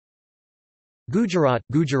Gujarat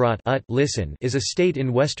listen is a state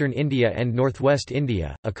in western India and northwest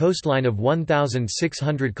India, a coastline of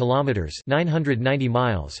 1,600 kilometres 990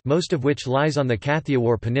 miles, most of which lies on the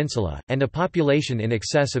Kathiawar Peninsula, and a population in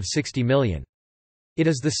excess of 60 million. It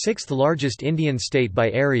is the sixth largest Indian state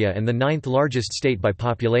by area and the ninth largest state by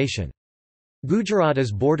population. Gujarat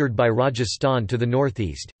is bordered by Rajasthan to the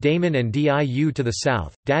northeast, Daman and Diu to the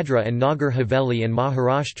south, Dadra and Nagar Haveli and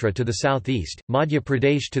Maharashtra to the southeast, Madhya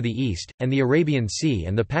Pradesh to the east, and the Arabian Sea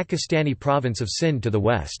and the Pakistani province of Sindh to the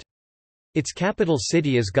west. Its capital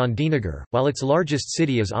city is Gandhinagar, while its largest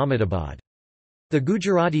city is Ahmedabad. The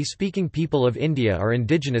Gujarati-speaking people of India are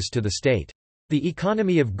indigenous to the state. The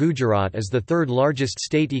economy of Gujarat is the third largest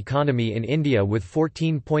state economy in India with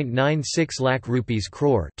 14.96 lakh rupees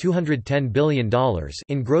crore $210 billion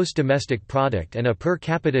in gross domestic product and a per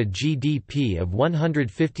capita GDP of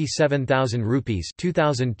 157,000 rupees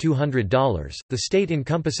 $2,200. The state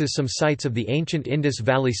encompasses some sites of the ancient Indus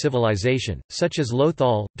Valley Civilization, such as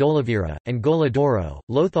Lothal, Dholavira, and Gola Doro.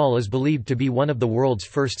 Lothal is believed to be one of the world's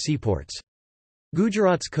first seaports.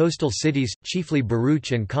 Gujarat's coastal cities, chiefly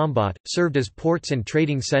Bharuch and Khambhat, served as ports and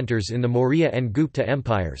trading centres in the Maurya and Gupta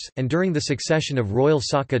empires, and during the succession of royal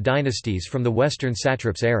Saka dynasties from the western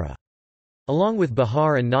satraps era. Along with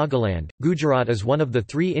Bihar and Nagaland, Gujarat is one of the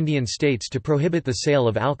three Indian states to prohibit the sale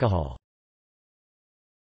of alcohol.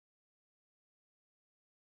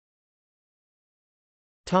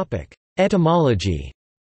 Etymology.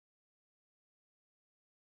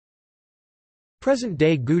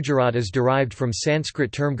 Present-day Gujarat is derived from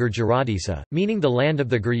Sanskrit term Gurjaratisa, meaning the land of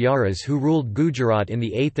the Gurjaras who ruled Gujarat in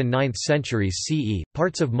the 8th and 9th centuries CE.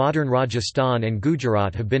 Parts of modern Rajasthan and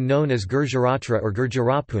Gujarat have been known as Gurjaratra or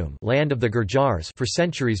Gurjarapum, land of the Gurjars, for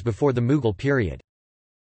centuries before the Mughal period.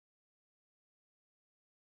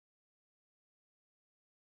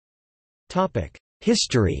 Topic: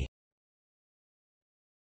 History.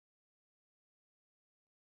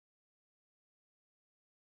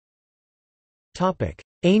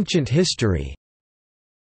 Ancient history.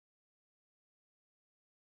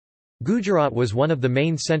 Gujarat was one of the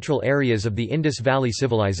main central areas of the Indus Valley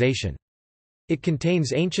Civilization. It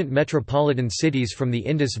contains ancient metropolitan cities from the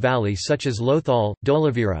Indus Valley such as Lothal,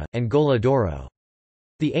 Dholavira, and Gola Doro.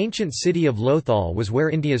 The ancient city of Lothal was where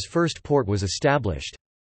India's first port was established.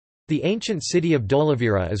 The ancient city of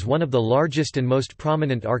Dholavira is one of the largest and most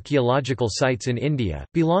prominent archaeological sites in India,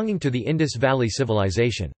 belonging to the Indus Valley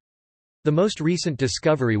Civilization. The most recent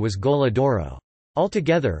discovery was Gola Doro.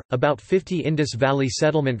 Altogether, about 50 Indus Valley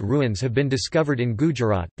settlement ruins have been discovered in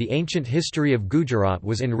Gujarat. The ancient history of Gujarat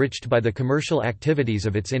was enriched by the commercial activities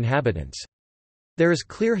of its inhabitants. There is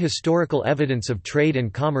clear historical evidence of trade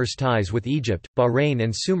and commerce ties with Egypt, Bahrain,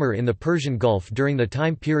 and Sumer in the Persian Gulf during the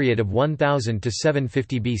time period of 1000 to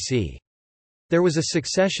 750 BC. There was a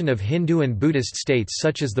succession of Hindu and Buddhist states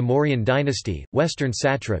such as the Mauryan dynasty, Western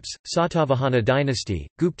satraps, Satavahana dynasty,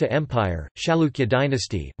 Gupta Empire, Chalukya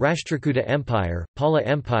dynasty, Rashtrakuta Empire, Pala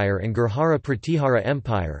Empire and Gurjara Pratihara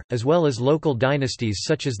Empire, as well as local dynasties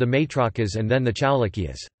such as the Maitrakas and then the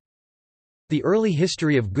Chalukyas. The early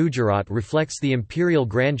history of Gujarat reflects the imperial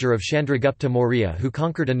grandeur of Chandragupta Maurya who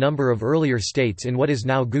conquered a number of earlier states in what is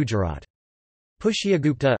now Gujarat.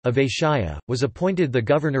 Pushyagupta, a Vaishya, was appointed the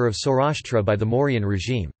governor of Saurashtra by the Mauryan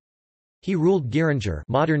regime. He ruled Giranjar,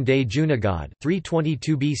 modern-day Junagadh,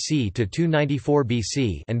 322 BC to 294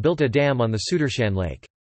 BC, and built a dam on the Sudarshan Lake.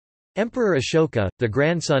 Emperor Ashoka, the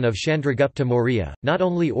grandson of Chandragupta Maurya, not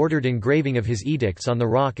only ordered engraving of his edicts on the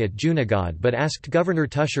rock at Junagadh but asked Governor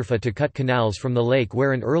Tusharfa to cut canals from the lake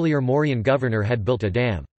where an earlier Mauryan governor had built a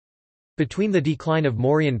dam. Between the decline of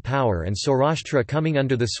Mauryan power and Saurashtra coming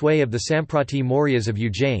under the sway of the Samprati Mauryas of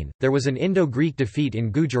Ujjain, there was an Indo-Greek defeat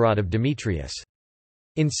in Gujarat of Demetrius.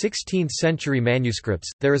 In 16th-century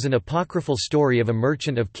manuscripts, there is an apocryphal story of a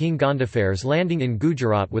merchant of King Gondophares landing in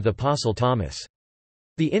Gujarat with Apostle Thomas.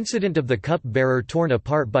 The incident of the cup-bearer torn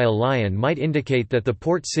apart by a lion might indicate that the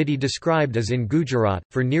port city described is in Gujarat.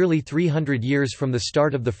 For nearly 300 years from the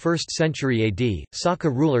start of the 1st century AD, Saka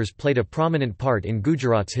rulers played a prominent part in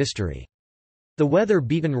Gujarat's history. The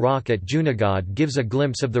weather-beaten rock at Junagadh gives a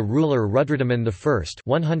glimpse of the ruler Rudradaman I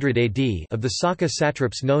 100 AD of the Saka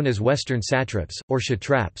satraps known as Western satraps, or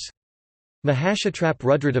Kshatraps. Mahashatrap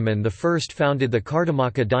Rudradaman I founded the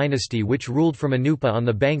Kardamaka dynasty which ruled from Anupa on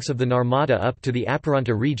the banks of the Narmada up to the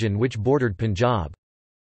Aparanta region which bordered Punjab.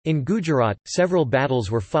 In Gujarat, several battles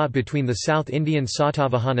were fought between the South Indian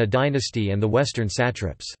Satavahana dynasty and the Western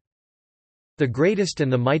satraps. The greatest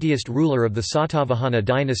and the mightiest ruler of the Satavahana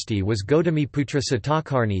dynasty was Gautamiputra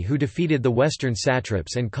Satakarni who defeated the Western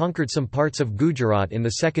satraps and conquered some parts of Gujarat in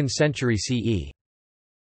the 2nd century CE.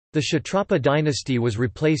 The Kshatrapa dynasty was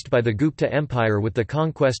replaced by the Gupta Empire with the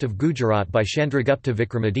conquest of Gujarat by Chandragupta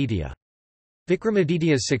Vikramaditya.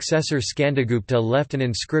 Vikramaditya's successor Skandagupta left an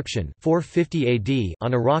inscription 450 AD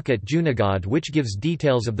on a rock at Junagadh which gives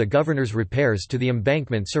details of the governor's repairs to the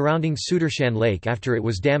embankment surrounding Sudarshan Lake after it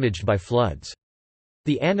was damaged by floods.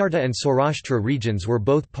 The Anarta and Saurashtra regions were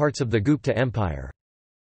both parts of the Gupta Empire.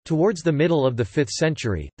 Towards the middle of the 5th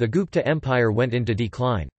century, the Gupta Empire went into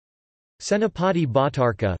decline. Senapati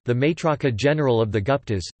Bhattarka, the Maitraka general of the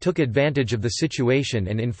Guptas, took advantage of the situation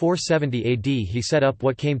and in 470 AD he set up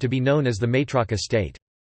what came to be known as the Maitraka state.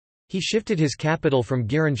 He shifted his capital from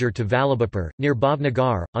Giranjar to Vallabhapur, near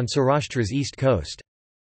Bhavnagar, on Saurashtra's east coast.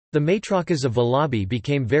 The Maitrakas of Vallabhi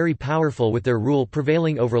became very powerful with their rule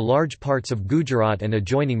prevailing over large parts of Gujarat and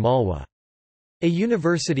adjoining Malwa. A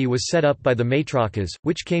university was set up by the Maitrakas,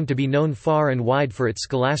 which came to be known far and wide for its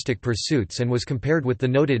scholastic pursuits and was compared with the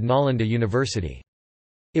noted Nalanda University.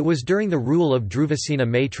 It was during the rule of Dhruvasena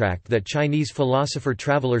Maitrak that Chinese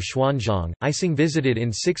philosopher-traveller Xuanzang, Ising visited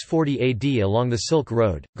in 640 AD along the Silk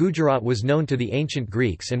Road. Gujarat was known to the ancient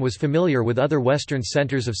Greeks and was familiar with other Western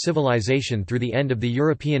centres of civilization through the end of the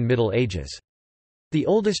European Middle Ages. The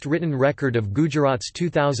oldest written record of Gujarat's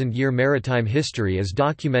 2000-year maritime history is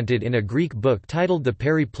documented in a Greek book titled The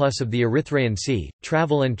Periplus of the Erythraean Sea,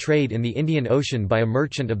 Travel and Trade in the Indian Ocean by a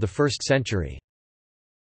merchant of the 1st century.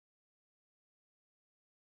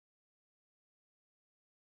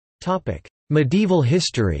 Medieval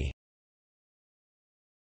history.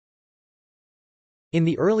 In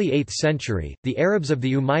the early 8th century, the Arabs of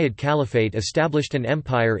the Umayyad Caliphate established an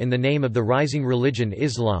empire in the name of the rising religion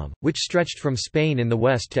Islam, which stretched from Spain in the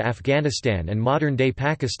west to Afghanistan and modern-day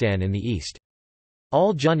Pakistan in the east.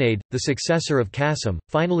 Al-Junayd, the successor of Qasim,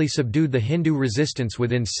 finally subdued the Hindu resistance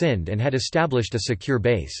within Sindh and had established a secure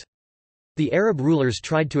base. The Arab rulers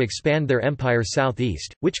tried to expand their empire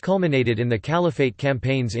southeast, which culminated in the Caliphate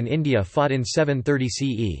campaigns in India fought in 730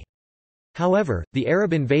 CE. However, the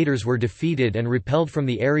Arab invaders were defeated and repelled from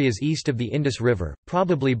the areas east of the Indus River,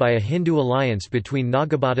 probably by a Hindu alliance between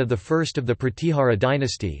Nagabhata I of the Pratihara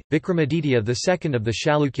dynasty, Vikramaditya II of the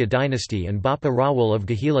Chalukya dynasty and Bappa Rawal of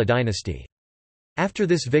Gahila dynasty. After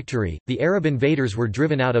this victory, the Arab invaders were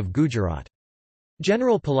driven out of Gujarat.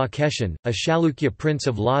 General Pulakeshin, a Chalukya prince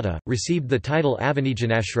of Lata, received the title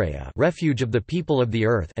Avanijanashraya, refuge of the people of the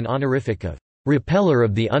earth, an honorific of repeller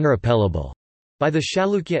of the unrepellable, by the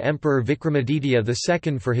Chalukya Emperor Vikramaditya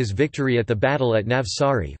II for his victory at the battle at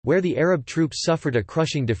Navsari, where the Arab troops suffered a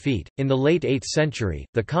crushing defeat. In the late 8th century,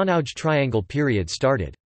 the Kanauj Triangle period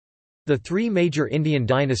started. The three major Indian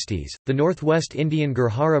dynasties, the Northwest Indian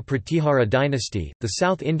Gurjara Pratihara dynasty, the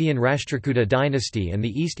South Indian Rashtrakuta dynasty and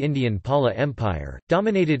the East Indian Pala Empire,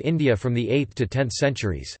 dominated India from the 8th to 10th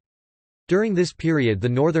centuries. During this period the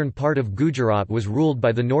northern part of Gujarat was ruled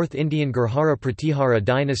by the North Indian Gurjara Pratihara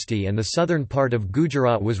dynasty and the southern part of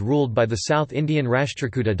Gujarat was ruled by the South Indian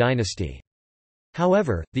Rashtrakuta dynasty.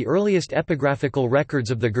 However, the earliest epigraphical records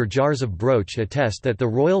of the Gurjars of Broach attest that the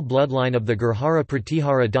royal bloodline of the Gurjara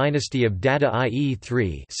Pratihara dynasty of Dada i.e.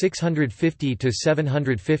 3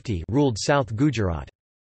 650–750 ruled South Gujarat.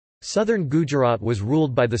 Southern Gujarat was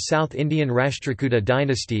ruled by the South Indian Rashtrakuta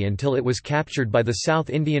dynasty until it was captured by the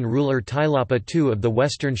South Indian ruler Tailapa II of the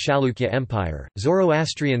Western Chalukya Empire.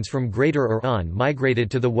 Zoroastrians from Greater Iran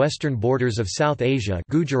migrated to the western borders of South Asia,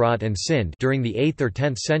 Gujarat and Sindh, during the 8th or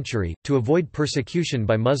 10th century, to avoid persecution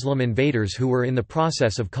by Muslim invaders who were in the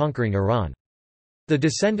process of conquering Iran. The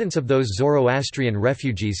descendants of those Zoroastrian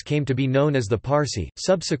refugees came to be known as the Parsi.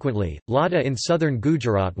 Subsequently, Lata in southern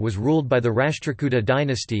Gujarat was ruled by the Rashtrakuta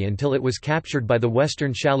dynasty until it was captured by the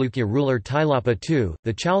western Chalukya ruler Tailapa II.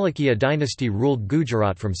 The Chalukya dynasty ruled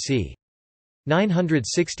Gujarat from c.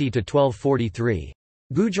 960 to 1243.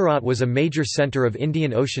 Gujarat was a major centre of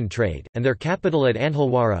Indian Ocean trade, and their capital at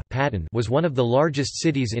Anhalwara was one of the largest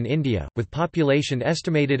cities in India, with population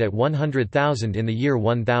estimated at 100,000 in the year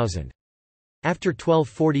 1000. After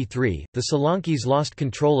 1243, the Solankis lost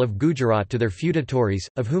control of Gujarat to their feudatories,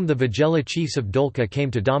 of whom the Vijela chiefs of Dholka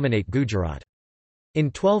came to dominate Gujarat.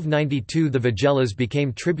 In 1292 the Vijelas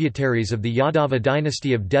became tributaries of the Yadava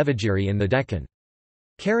dynasty of Devagiri in the Deccan.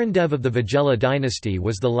 Karandev of the Vijela dynasty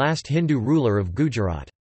was the last Hindu ruler of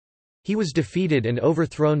Gujarat. He was defeated and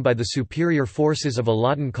overthrown by the superior forces of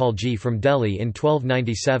Alauddin Khalji from Delhi in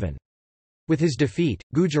 1297. With his defeat,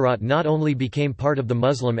 Gujarat not only became part of the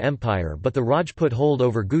Muslim Empire but the Rajput hold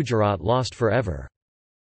over Gujarat lost forever.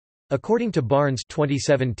 According to Barnes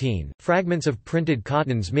 2017, fragments of printed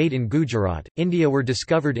cottons made in Gujarat, India were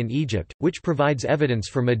discovered in Egypt, which provides evidence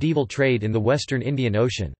for medieval trade in the western Indian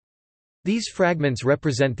Ocean. These fragments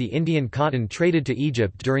represent the Indian cotton traded to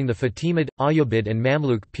Egypt during the Fatimid, Ayyubid and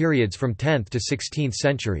Mamluk periods from 10th to 16th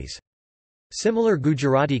centuries. Similar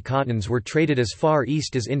Gujarati cottons were traded as far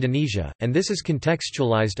east as Indonesia, and this is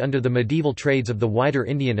contextualized under the medieval trades of the wider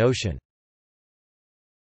Indian Ocean.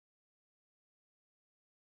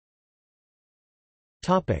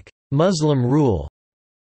 Muslim rule.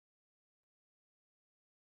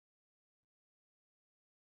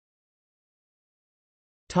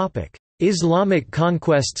 Islamic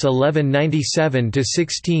conquests 1197 to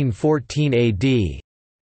 1614 AD.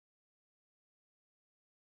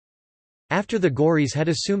 After the Ghauris had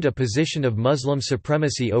assumed a position of Muslim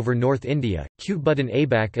supremacy over North India, Qutbuddin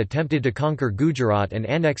Aibak attempted to conquer Gujarat and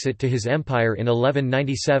annex it to his empire in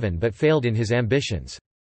 1197 but failed in his ambitions.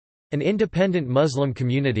 An independent Muslim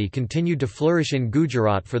community continued to flourish in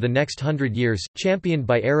Gujarat for the next 100 years, championed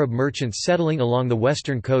by Arab merchants settling along the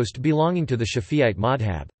western coast belonging to the Shafi'ite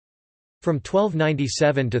madhab. From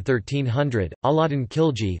 1297 to 1300, Alauddin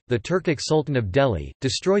Khilji, the Turkic Sultan of Delhi,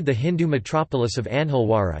 destroyed the Hindu metropolis of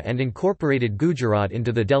Anhilwara and incorporated Gujarat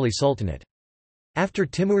into the Delhi Sultanate. After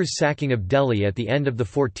Timur's sacking of Delhi at the end of the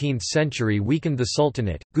 14th century weakened the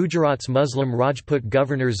Sultanate, Gujarat's Muslim Rajput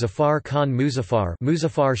governor Zafar Khan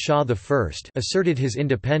Muzaffar Shah I asserted his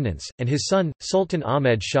independence, and his son, Sultan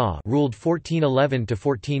Ahmed Shah ruled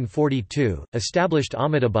 1411–1442, established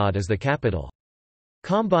Ahmedabad as the capital.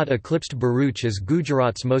 Khambhat eclipsed Bharuch as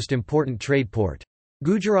Gujarat's most important trade port.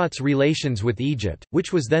 Gujarat's relations with Egypt,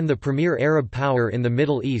 which was then the premier Arab power in the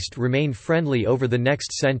Middle East, remained friendly over the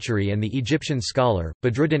next century, and the Egyptian scholar,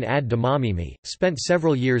 Badruddin ad-Damamimi, spent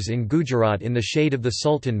several years in Gujarat in the shade of the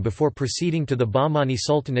Sultan before proceeding to the Bahmani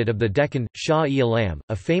Sultanate of the Deccan. Shah-e-Alam,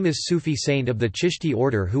 a famous Sufi saint of the Chishti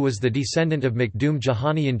order who was the descendant of Makhdoom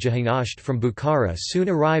Jahaniyan Jahangasht from Bukhara, soon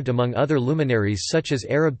arrived among other luminaries such as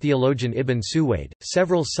Arab theologian Ibn Suwaid,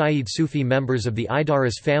 several Sayyid Sufi members of the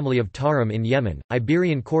Idaris family of Tarim in Yemen,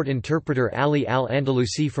 Iberian court interpreter Ali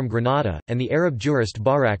al-Andalusi from Granada, and the Arab jurist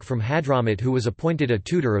Barak from Hadramawt, who was appointed a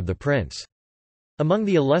tutor of the prince. Among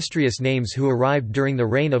the illustrious names who arrived during the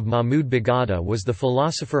reign of Mahmud Bagada was the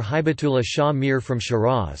philosopher Hibatullah Shah Mir from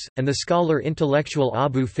Shiraz, and the scholar-intellectual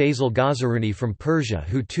Abu Fazl Ghazaruni from Persia,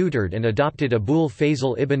 who tutored and adopted Abul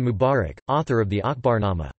Fazl ibn Mubarak, author of the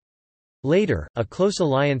Akbarnama. Later, a close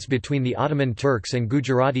alliance between the Ottoman Turks and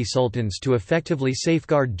Gujarati sultans to effectively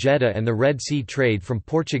safeguard Jeddah and the Red Sea trade from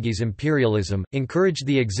Portuguese imperialism, encouraged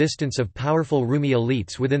the existence of powerful Rumi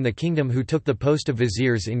elites within the kingdom who took the post of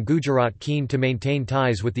viziers in Gujarat keen to maintain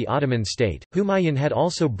ties with the Ottoman state. Humayun had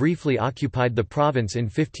also briefly occupied the province in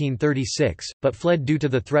 1536, but fled due to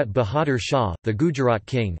the threat Bahadur Shah, the Gujarat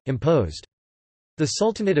king, imposed. The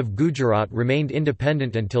Sultanate of Gujarat remained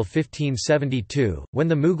independent until 1572, when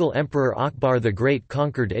the Mughal Emperor Akbar the Great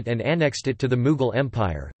conquered it and annexed it to the Mughal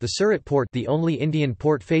Empire. The Surat port, the only Indian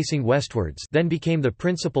port facing westwards, then became the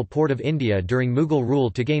principal port of India during Mughal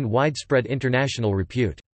rule to gain widespread international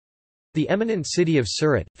repute. The eminent city of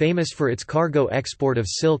Surat, famous for its cargo export of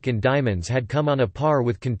silk and diamonds, had come on a par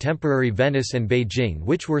with contemporary Venice and Beijing,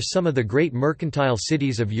 which were some of the great mercantile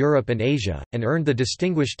cities of Europe and Asia, and earned the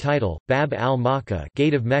distinguished title, Bab al-Makkah,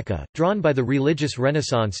 Gate of Mecca, drawn by the religious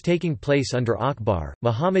renaissance taking place under Akbar.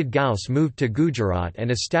 Muhammad Ghaus moved to Gujarat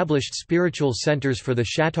and established spiritual centers for the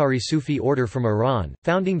Shatari Sufi order from Iran,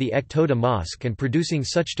 founding the Ektoda Mosque and producing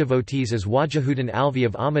such devotees as Wajihuddin Alvi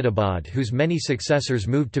of Ahmedabad, whose many successors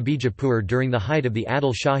moved to Bijapur during the height of the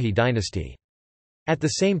Adil Shahi dynasty. At the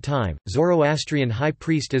same time, Zoroastrian high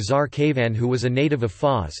priest Azar Kavan, who was a native of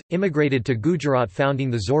Fars, immigrated to Gujarat, founding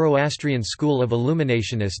the Zoroastrian school of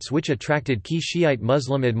Illuminationists, which attracted key Shiite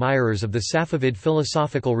Muslim admirers of the Safavid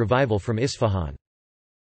philosophical revival from Isfahan.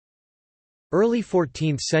 Early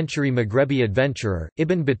 14th-century Maghrebi adventurer,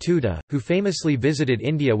 Ibn Battuta, who famously visited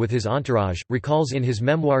India with his entourage, recalls in his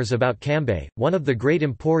memoirs about Cambay, one of the great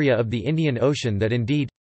emporia of the Indian Ocean, that indeed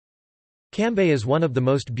Cambay is one of the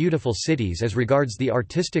most beautiful cities as regards the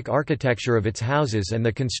artistic architecture of its houses and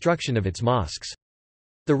the construction of its mosques.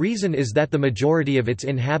 The reason is that the majority of its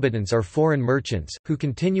inhabitants are foreign merchants, who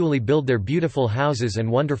continually build their beautiful houses and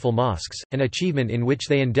wonderful mosques, an achievement in which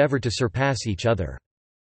they endeavor to surpass each other.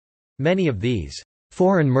 Many of these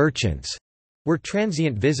foreign merchants were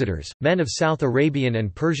transient visitors, men of South Arabian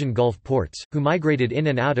and Persian Gulf ports, who migrated in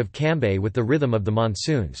and out of Cambay with the rhythm of the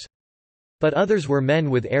monsoons. But others were men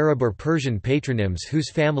with Arab or Persian patronyms whose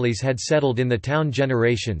families had settled in the town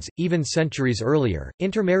generations, even centuries earlier,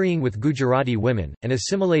 intermarrying with Gujarati women, and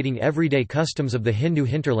assimilating everyday customs of the Hindu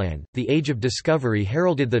hinterland. The Age of Discovery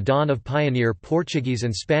heralded the dawn of pioneer Portuguese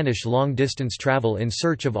and Spanish long-distance travel in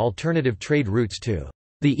search of alternative trade routes to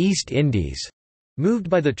the East Indies, moved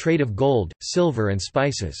by the trade of gold, silver and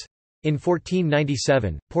spices. In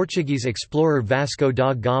 1497, Portuguese explorer Vasco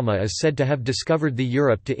da Gama is said to have discovered the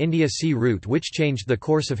Europe to India sea route, which changed the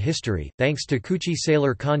course of history, thanks to Kuchi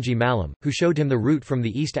sailor Kanji Malam, who showed him the route from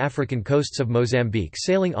the East African coasts of Mozambique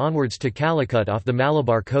sailing onwards to Calicut off the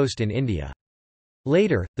Malabar coast in India.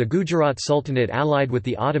 Later, the Gujarat Sultanate allied with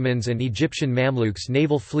the Ottomans and Egyptian Mamluks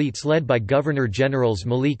naval fleets led by Governor-Generals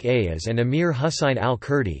Malik Ayaz and Emir Husayn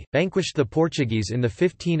al-Kurdi, vanquished the Portuguese in the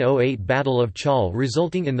 1508 Battle of Chaul,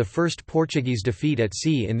 resulting in the first Portuguese defeat at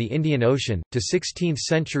sea in the Indian Ocean. To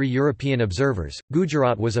 16th-century European observers,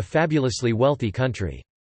 Gujarat was a fabulously wealthy country.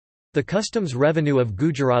 The customs revenue of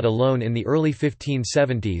Gujarat alone in the early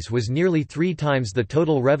 1570s was nearly 3 times the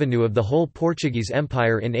total revenue of the whole Portuguese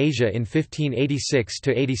Empire in Asia in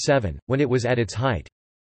 1586–87, when it was at its height.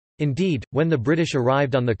 Indeed, when the British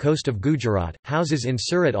arrived on the coast of Gujarat, houses in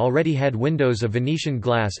Surat already had windows of Venetian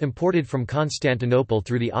glass imported from Constantinople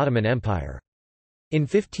through the Ottoman Empire. In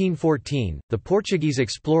 1514, the Portuguese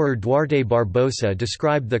explorer Duarte Barbosa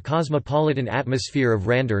described the cosmopolitan atmosphere of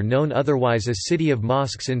Randar, known otherwise as City of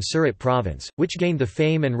Mosques in Surat province, which gained the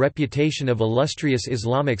fame and reputation of illustrious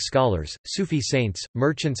Islamic scholars, Sufi saints,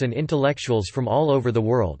 merchants and intellectuals from all over the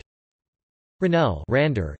world.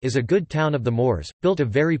 Randar is a good town of the Moors, built of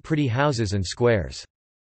very pretty houses and squares.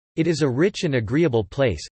 It is a rich and agreeable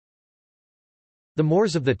place. The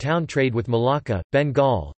Moors of the town trade with Malacca,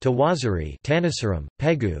 Bengal, Tawazari, Tanasaram,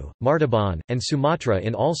 Pegu, Martaban, and Sumatra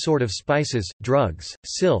in all sort of spices, drugs,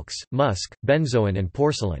 silks, musk, benzoin and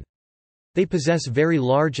porcelain. They possess very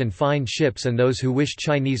large and fine ships, and those who wish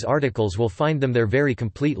Chinese articles will find them there very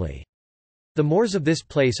completely. The Moors of this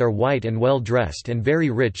place are white and well dressed and very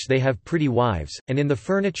rich. They have pretty wives, and in the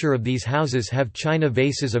furniture of these houses have china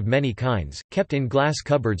vases of many kinds, kept in glass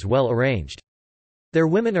cupboards well arranged. Their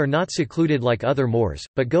women are not secluded like other Moors,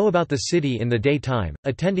 but go about the city in the daytime,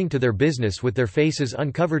 attending to their business with their faces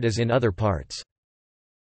uncovered as in other parts.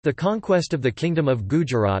 The conquest of the Kingdom of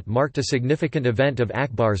Gujarat marked a significant event of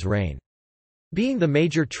Akbar's reign. Being the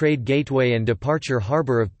major trade gateway and departure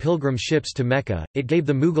harbour of pilgrim ships to Mecca, it gave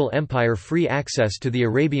the Mughal Empire free access to the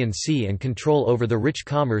Arabian Sea and control over the rich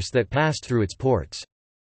commerce that passed through its ports.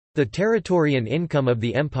 The territory and income of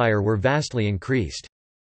the empire were vastly increased.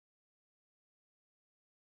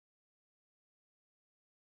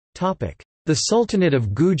 The Sultanate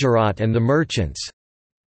of Gujarat and the merchants.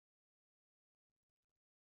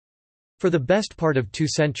 For the best part of 2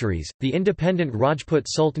 centuries, the independent Rajput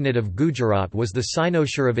Sultanate of Gujarat was the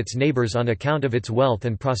cynosure of its neighbours on account of its wealth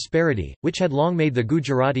and prosperity, which had long made the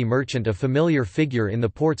Gujarati merchant a familiar figure in the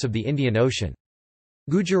ports of the Indian Ocean.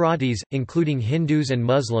 Gujaratis, including Hindus and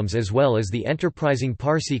Muslims as well as the enterprising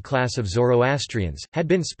Parsi class of Zoroastrians, had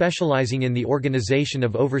been specializing in the organization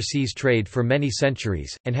of overseas trade for many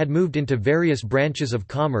centuries, and had moved into various branches of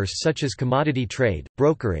commerce such as commodity trade,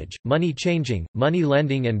 brokerage, money changing, money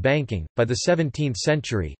lending and banking. By the 17th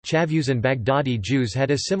century, Chavus and Baghdadi Jews had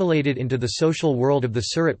assimilated into the social world of the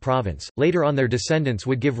Surat province. Later on their descendants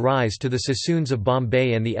would give rise to the Sassoons of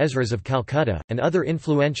Bombay and the Ezras of Calcutta, and other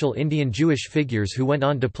influential Indian Jewish figures who went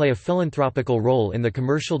on to play a philanthropical role in the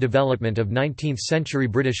commercial development of 19th-century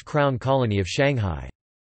British Crown colony of Shanghai.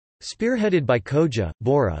 Spearheaded by Khoja,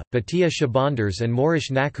 Bora, Bhatia Shabandars and Moorish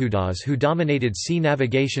Nakhudas who dominated sea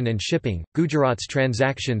navigation and shipping, Gujarat's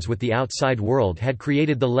transactions with the outside world had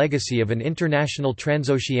created the legacy of an international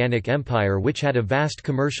transoceanic empire which had a vast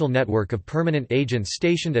commercial network of permanent agents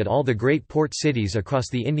stationed at all the great port cities across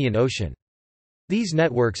the Indian Ocean. These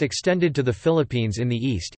networks extended to the Philippines in the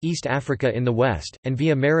east, East Africa in the west, and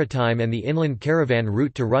via maritime and the inland caravan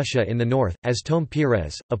route to Russia in the north, as Tom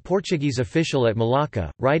Pires, a Portuguese official at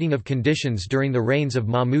Malacca, writing of conditions during the reigns of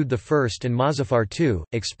Mahmud I and Muzaffar II,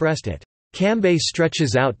 expressed it. Cambay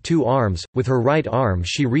stretches out 2 arms, with her right arm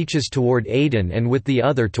she reaches toward Aden and with the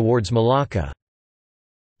other towards Malacca.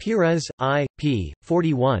 Pires, I. p.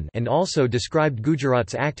 41, and also described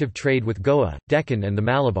Gujarat's active trade with Goa, Deccan and the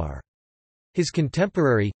Malabar. His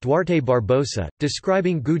contemporary, Duarte Barbosa,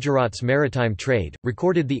 describing Gujarat's maritime trade,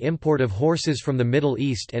 recorded the import of horses from the Middle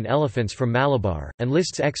East and elephants from Malabar, and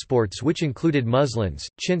lists exports which included muslins,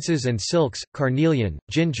 chintzes and silks, carnelian,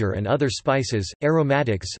 ginger and other spices,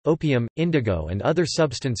 aromatics, opium, indigo and other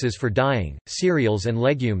substances for dyeing, cereals and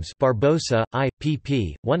legumes. Barbosa, I.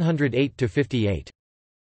 pp. 108–58.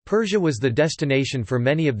 Persia was the destination for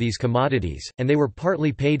many of these commodities, and they were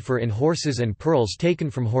partly paid for in horses and pearls taken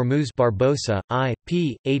from Hormuz. Barbosa, I.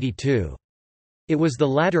 p. 82. It was the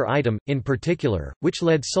latter item, in particular, which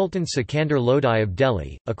led Sultan Sikandar Lodi of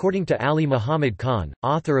Delhi, according to Ali Muhammad Khan,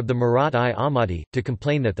 author of the Maratha-i-Ahmadi, to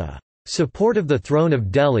complain that the support of the throne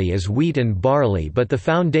of Delhi is wheat and barley but the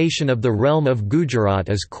foundation of the realm of Gujarat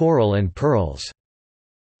is coral and pearls.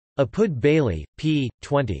 Apud Bailey, p.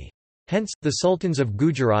 20. Hence, the sultans of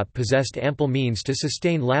Gujarat possessed ample means to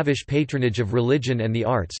sustain lavish patronage of religion and the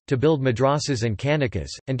arts, to build madrasas and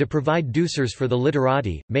kanakas, and to provide douceurs for the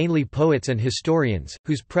literati, mainly poets and historians,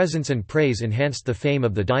 whose presence and praise enhanced the fame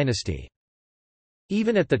of the dynasty.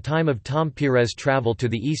 Even at the time of Tom Pire's travel to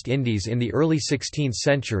the East Indies in the early 16th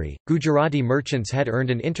century, Gujarati merchants had earned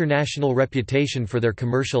an international reputation for their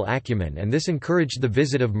commercial acumen, and this encouraged the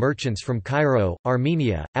visit of merchants from Cairo,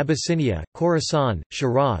 Armenia, Abyssinia, Khorasan,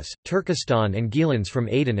 Shiraz, Turkestan and Gilans from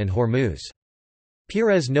Aden and Hormuz.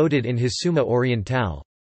 Pires noted in his Summa Orientale,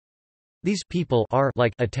 "These people are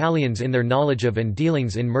like Italians in their knowledge of and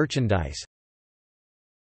dealings in merchandise.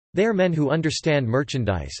 They are men who understand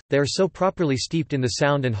merchandise, they are so properly steeped in the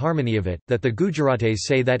sound and harmony of it, that the Gujarates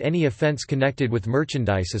say that any offence connected with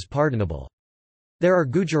merchandise is pardonable. There are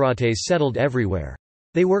Gujarates settled everywhere.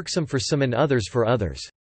 They work some for some and others for others.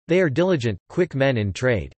 They are diligent, quick men in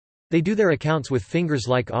trade. They do their accounts with fingers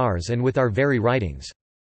like ours and with our very writings."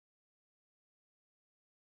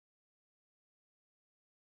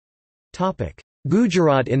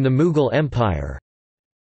 Gujarat in the Mughal Empire.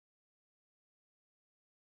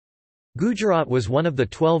 Gujarat was one of the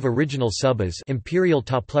 12 original subas imperial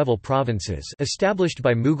top-level provinces established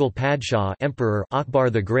by Mughal Padshah Emperor Akbar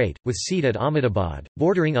the Great, with seat at Ahmedabad,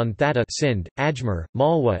 bordering on Thatta Sindh, Ajmer,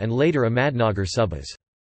 Malwa and later Ahmadnagar subas.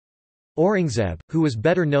 Aurangzeb, who was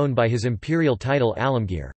better known by his imperial title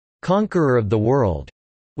Alamgir, conqueror of the world,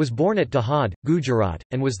 was born at Dahod, Gujarat,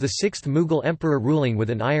 and was the sixth Mughal emperor ruling with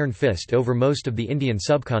an iron fist over most of the Indian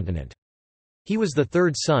subcontinent. He was the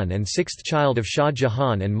third son and sixth child of Shah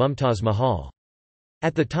Jahan and Mumtaz Mahal.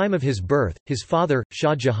 At the time of his birth, his father,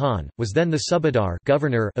 Shah Jahan, was then the Subadar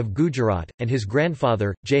governor of Gujarat, and his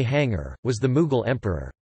grandfather, Jahangir, was the Mughal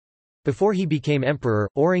emperor. Before he became emperor,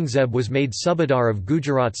 Aurangzeb was made Subadar of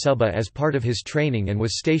Gujarat Suba as part of his training and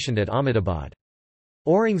was stationed at Ahmedabad.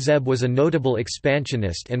 Aurangzeb was a notable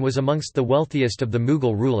expansionist and was amongst the wealthiest of the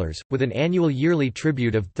Mughal rulers, with an annual yearly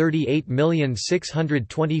tribute of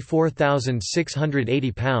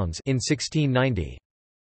 £38,624,680 in 1690.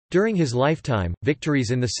 During his lifetime, victories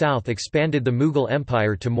in the south expanded the Mughal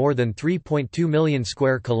Empire to more than 3.2 million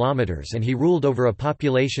square kilometers, and he ruled over a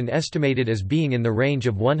population estimated as being in the range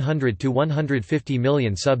of 100 to 150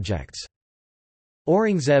 million subjects.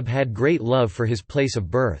 Aurangzeb had great love for his place of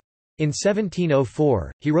birth. In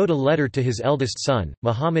 1704, he wrote a letter to his eldest son,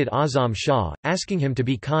 Muhammad Azam Shah, asking him to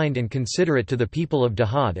be kind and considerate to the people of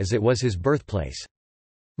Dahod as it was his birthplace.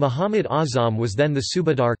 Muhammad Azam was then the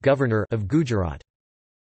Subadar governor of Gujarat.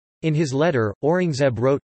 In his letter, Aurangzeb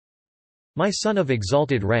wrote, "My son of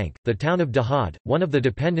exalted rank, the town of Dahod, one of the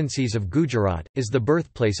dependencies of Gujarat, is the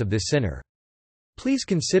birthplace of this sinner. Please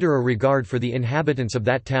consider a regard for the inhabitants of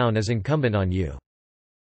that town as incumbent on you."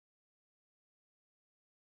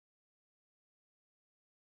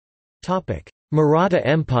 Maratha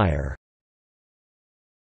Empire.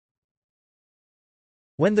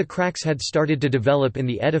 When the cracks had started to develop in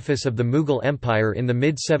the edifice of the Mughal Empire in the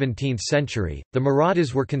mid-17th century, the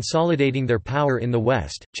Marathas were consolidating their power in the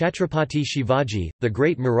west. Chhatrapati Shivaji, the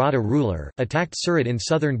great Maratha ruler, attacked Surat in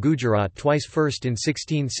southern Gujarat twice, first in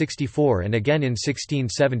 1664 and again in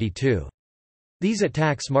 1672. These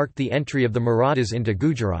attacks marked the entry of the Marathas into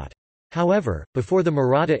Gujarat. However, before the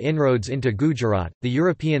Maratha inroads into Gujarat, the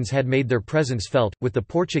Europeans had made their presence felt, with the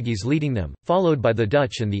Portuguese leading them, followed by the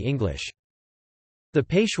Dutch and the English. The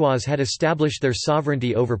Peshwas had established their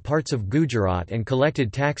sovereignty over parts of Gujarat and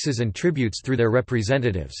collected taxes and tributes through their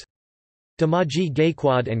representatives. Damaji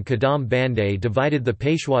Gaikwad and Kadam Bande divided the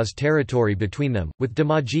Peshwas' territory between them, with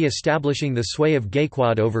Damaji establishing the sway of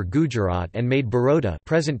Gaikwad over Gujarat and made Baroda,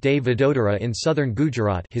 present-day Vadodara in southern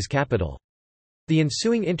Gujarat, his capital. The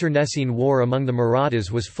ensuing internecine war among the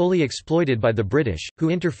Marathas was fully exploited by the British, who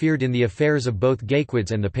interfered in the affairs of both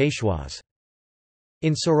Gaikwads and the Peshwas.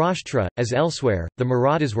 In Saurashtra, as elsewhere, the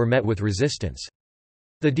Marathas were met with resistance.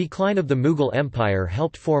 The decline of the Mughal Empire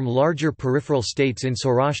helped form larger peripheral states in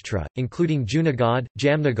Saurashtra, including Junagadh,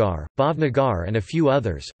 Jamnagar, Bhavnagar and a few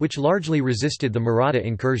others, which largely resisted the Maratha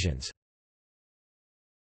incursions.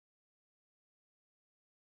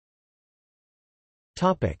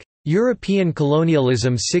 European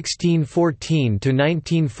colonialism 1614 to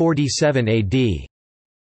 1947 AD.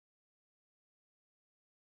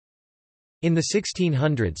 In the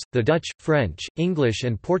 1600s, the Dutch, French, English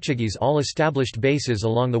and Portuguese all established bases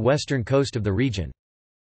along the western coast of the region.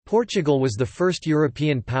 Portugal was the first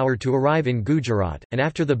European power to arrive in Gujarat, and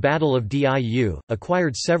after the Battle of Diu,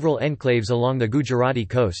 acquired several enclaves along the Gujarati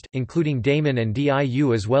coast, including Daman and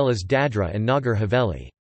Diu as well as Dadra and Nagar Haveli.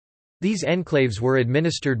 These enclaves were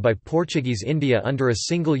administered by Portuguese India under a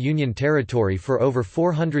single union territory for over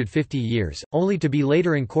 450 years, only to be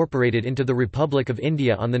later incorporated into the Republic of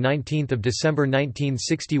India on 19 December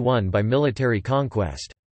 1961 by military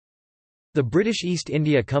conquest. The British East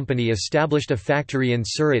India Company established a factory in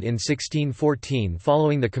Surat in 1614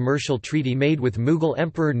 following the commercial treaty made with Mughal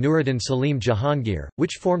Emperor Nuruddin Salim Jahangir,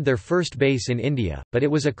 which formed their first base in India, but it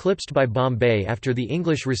was eclipsed by Bombay after the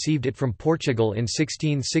English received it from Portugal in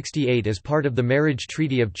 1668 as part of the marriage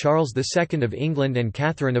treaty of Charles II of England and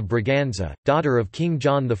Catherine of Braganza, daughter of King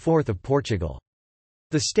John IV of Portugal.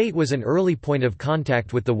 The state was an early point of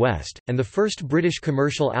contact with the West, and the first British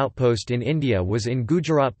commercial outpost in India was in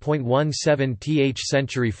Gujarat. 17th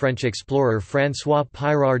century French explorer François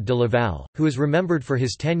Pyrard de Laval, who is remembered for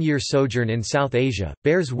his 10-year sojourn in South Asia,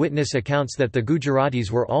 bears witness accounts that the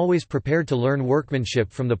Gujaratis were always prepared to learn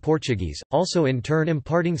workmanship from the Portuguese, also in turn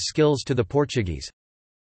imparting skills to the Portuguese.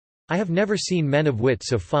 I have never seen men of wit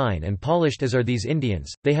so fine and polished as are these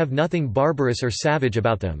Indians, they have nothing barbarous or savage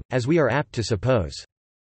about them, as we are apt to suppose.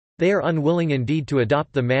 They are unwilling indeed to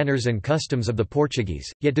adopt the manners and customs of the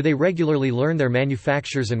Portuguese, yet do they regularly learn their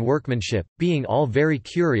manufactures and workmanship, being all very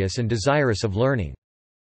curious and desirous of learning.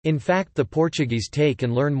 In fact, the Portuguese take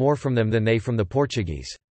and learn more from them than they from the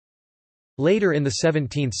Portuguese. Later in the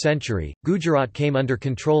 17th century, Gujarat came under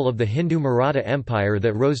control of the Hindu Maratha Empire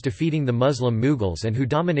that rose defeating the Muslim Mughals and who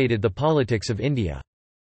dominated the politics of India.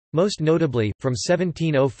 Most notably, from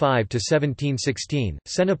 1705 to 1716,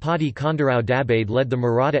 Senapati Khandarao Dabade led the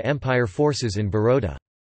Maratha Empire forces in Baroda.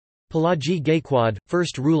 Palaji Gaikwad,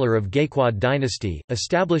 first ruler of Gaikwad dynasty,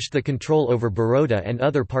 established the control over Baroda and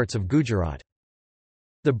other parts of Gujarat.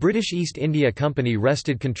 The British East India Company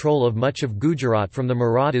wrested control of much of Gujarat from the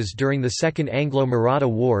Marathas during the Second Anglo-Maratha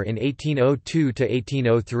War in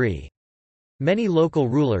 1802–1803. Many local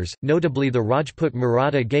rulers, notably the Rajput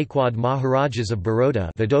Maratha Gaikwad Maharajas of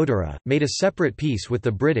Baroda Vadodara, made a separate peace with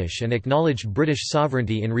the British and acknowledged British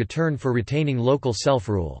sovereignty in return for retaining local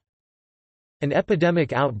self-rule. An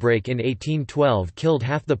epidemic outbreak in 1812 killed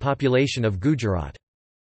half the population of Gujarat.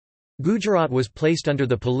 Gujarat was placed under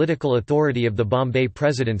the political authority of the Bombay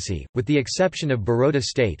Presidency, with the exception of Baroda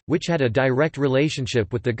state, which had a direct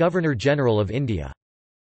relationship with the Governor-General of India.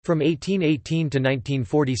 From 1818 to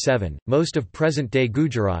 1947, most of present-day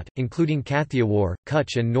Gujarat, including Kathiawar,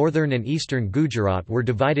 Kutch and northern and eastern Gujarat were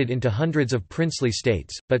divided into hundreds of princely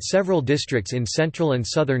states, but several districts in central and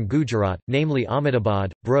southern Gujarat, namely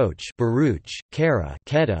Ahmedabad, Broch, Bharuch, Khera,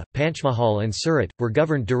 Kedah, Panchmahal and Surat, were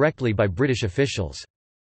governed directly by British officials.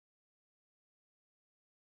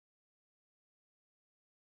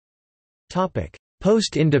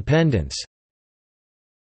 Post-independence.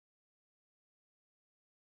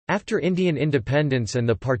 After Indian independence and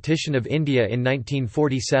the partition of India in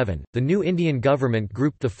 1947, the new Indian government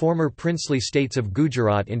grouped the former princely states of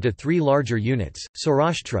Gujarat into three larger units: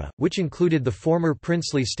 Saurashtra, which included the former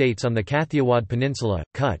princely states on the Kathiawar Peninsula,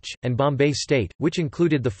 Kutch, and Bombay State, which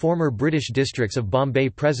included the former British districts of Bombay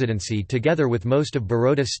Presidency together with most of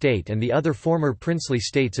Baroda State and the other former princely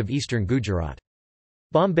states of eastern Gujarat.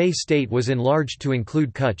 Bombay State was enlarged to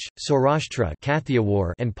include Kutch, Saurashtra,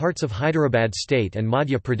 Kathiawar, and parts of Hyderabad State and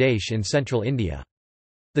Madhya Pradesh in central India.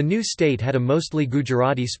 The new state had a mostly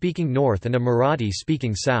Gujarati-speaking north and a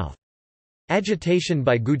Marathi-speaking south. Agitation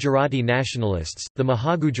by Gujarati nationalists, the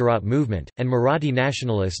Mahagujarat movement, and Marathi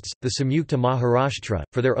nationalists, the Samyukta Maharashtra,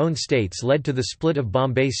 for their own states led to the split of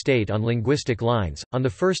Bombay State on linguistic lines. On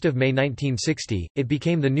 1 May 1960, it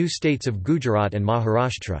became the new states of Gujarat and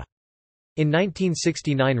Maharashtra. In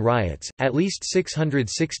 1969 riots, at least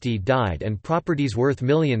 660 died and properties worth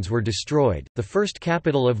millions were destroyed. The first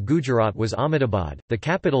capital of Gujarat was Ahmedabad. The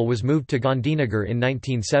capital was moved to Gandhinagar in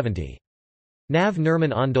 1970. Nav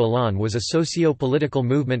Nirman Andolan was a socio-political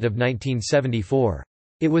movement of 1974.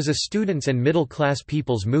 It was a students' and middle-class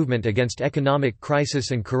people's movement against economic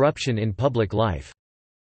crisis and corruption in public life.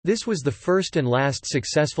 This was the first and last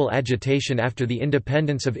successful agitation after the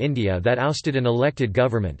independence of India that ousted an elected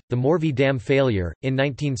government. The Morvi Dam failure, in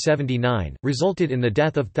 1979, resulted in the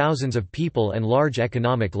death of thousands of people and large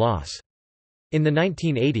economic loss. In the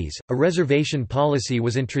 1980s, a reservation policy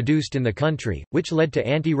was introduced in the country, which led to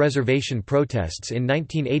anti-reservation protests in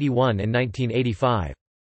 1981 and 1985.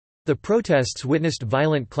 The protests witnessed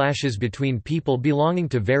violent clashes between people belonging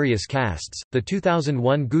to various castes. The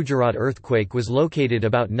 2001 Gujarat earthquake was located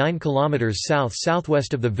about 9 km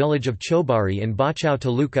south-southwest of the village of Chobari in Bachau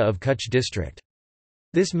Taluka of Kutch district.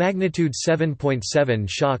 This magnitude 7.7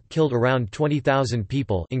 shock killed around 20,000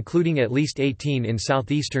 people, including at least 18 in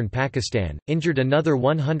southeastern Pakistan, injured another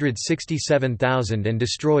 167,000 and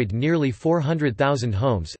destroyed nearly 400,000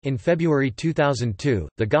 homes. In February 2002,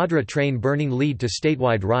 the Godhra train burning led to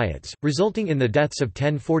statewide riots, resulting in the deaths of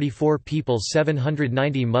 1,044 people,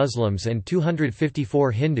 790 Muslims and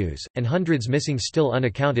 254 Hindus, and hundreds missing still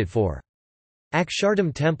unaccounted for.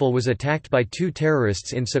 Akshardham Temple was attacked by two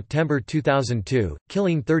terrorists in September 2002,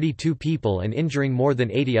 killing 32 people and injuring more than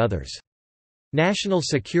 80 others. National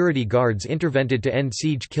security guards intervened to end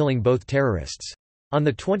siege, killing both terrorists. On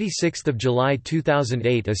 26 July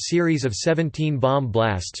 2008, a series of 17 bomb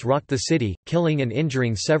blasts rocked the city, killing and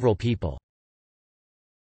injuring several people.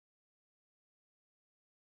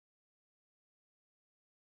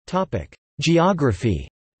 Geography.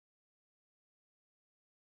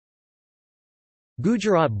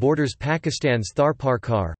 Gujarat borders Pakistan's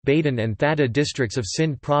Tharparkar, Badin and Thatta districts of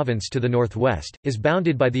Sindh province to the northwest, is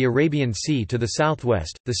bounded by the Arabian Sea to the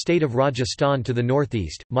southwest, the state of Rajasthan to the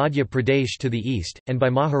northeast, Madhya Pradesh to the east, and by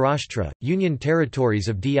Maharashtra, Union territories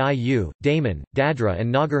of Diu, Daman, Dadra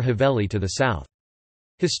and Nagar Haveli to the south.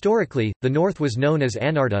 Historically, the north was known as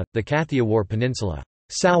Anarta, the Kathiawar Peninsula,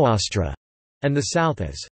 Saurashtra, and the south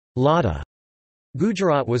as Lada.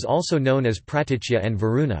 Gujarat was also known as Praticya and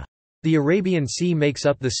Varuna. The Arabian Sea makes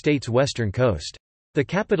up the state's western coast. The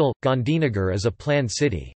capital, Gandhinagar, is a planned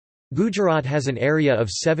city. Gujarat has an area of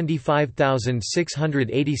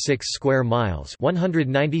 75,686 square miles,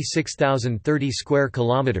 196,030 square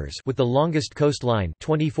kilometers, with the longest coastline,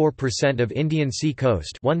 24% of Indian Sea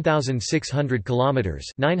coast, 1,600 kilometers,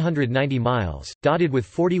 990 miles, dotted with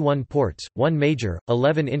 41 ports, 1 major,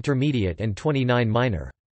 11 intermediate and 29 minor.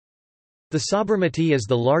 The Sabarmati is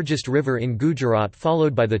the largest river in Gujarat,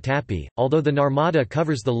 followed by the Tapi, although the Narmada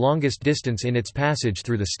covers the longest distance in its passage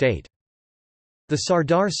through the state. The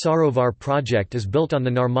Sardar Sarovar project is built on the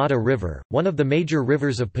Narmada River, one of the major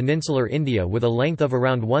rivers of peninsular India, with a length of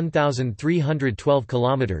around 1,312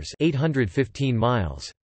 kilometers (815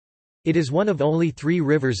 miles). It is one of only 3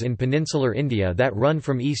 rivers in peninsular India that run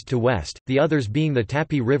from east to west, the others being the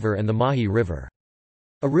Tapi River and the Mahi River.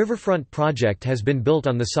 A riverfront project has been built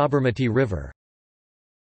on the Sabarmati River.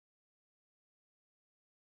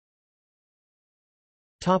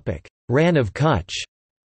 Rann of Kutch.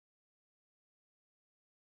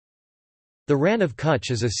 The Rann of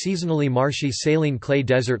Kutch is a seasonally marshy saline clay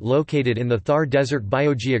desert located in the Thar Desert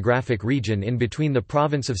biogeographic region in between the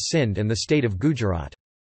province of Sindh and the state of Gujarat.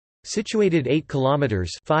 Situated 8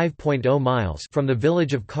 kilometers (5.0 miles) from the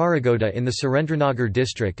village of Karagoda in the Surendranagar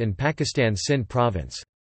district and Pakistan's Sindh province.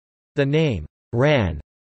 The name Rann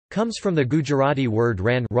comes from the Gujarati word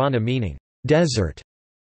Rann Rana, meaning desert.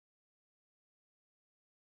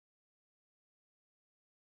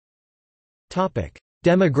 Topic: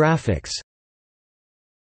 Demographics.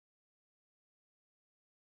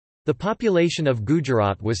 The population of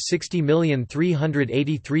Gujarat was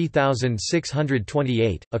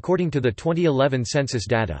 60,383,628, according to the 2011 census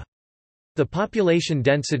data. The population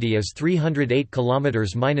density is 308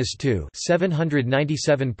 km-2,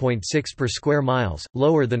 797.6 per square miles,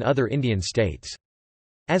 lower than other Indian states.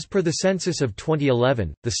 As per the census of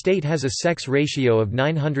 2011, the state has a sex ratio of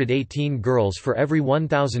 918 girls for every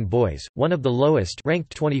 1,000 boys, one of the lowest,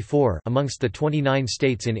 ranked 24 amongst the 29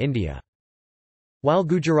 states in India. While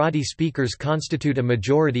Gujarati speakers constitute a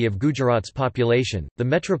majority of Gujarat's population, the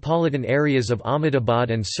metropolitan areas of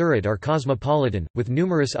Ahmedabad and Surat are cosmopolitan, with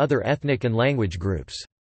numerous other ethnic and language groups.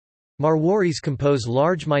 Marwaris compose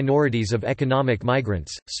large minorities of economic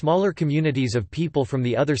migrants. Smaller communities of people from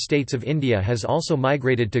the other states of India has also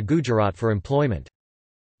migrated to Gujarat for employment.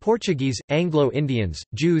 Portuguese, Anglo-Indians,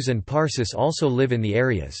 Jews and Parsis also live in the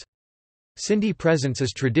areas. Sindhi presence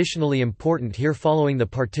is traditionally important here following the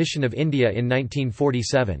partition of India in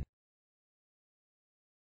 1947.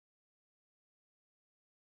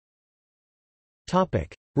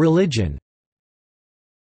 Religion.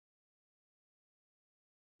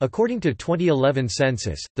 According to 2011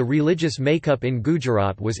 census, the religious makeup in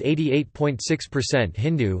Gujarat was 88.6%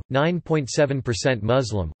 Hindu, 9.7%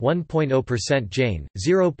 Muslim, 1.0% Jain,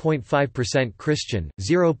 0.5% Christian,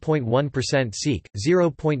 0.1% Sikh,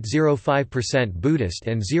 0.05% Buddhist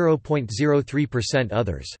and 0.03%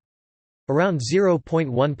 others. Around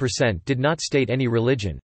 0.1% did not state any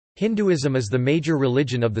religion. Hinduism is the major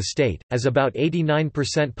religion of the state, as about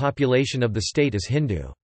 89% population of the state is Hindu.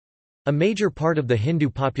 A major part of the Hindu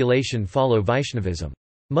population follow Vaishnavism.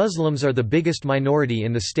 Muslims are the biggest minority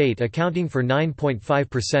in the state, accounting for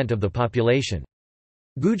 9.5% of the population.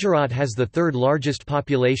 Gujarat has the third largest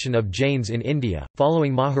population of Jains in India,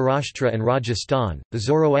 following Maharashtra and Rajasthan. The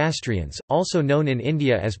Zoroastrians, also known in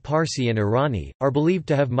India as Parsi and Irani, are believed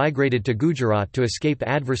to have migrated to Gujarat to escape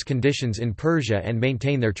adverse conditions in Persia and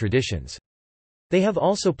maintain their traditions. They have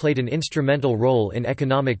also played an instrumental role in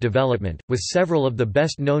economic development, with several of the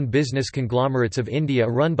best-known business conglomerates of India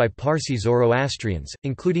run by Parsi Zoroastrians,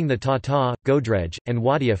 including the Tata, Godrej, and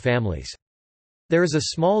Wadia families. There is a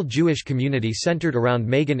small Jewish community centered around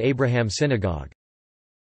Magan Abraham Synagogue.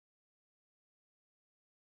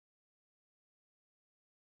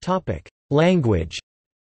 Language.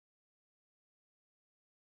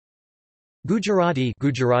 Gujarati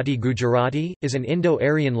is an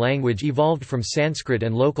Indo-Aryan language evolved from Sanskrit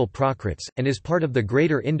and local Prakrits, and is part of the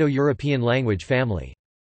greater Indo-European language family.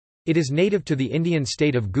 It is native to the Indian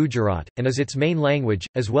state of Gujarat, and is its main language,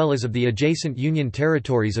 as well as of the adjacent union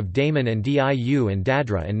territories of Daman and Diu and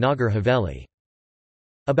Dadra and Nagar Haveli.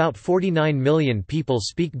 About 49 million people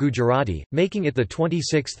speak Gujarati, making it the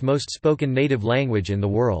 26th most spoken native language in the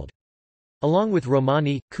world. Along with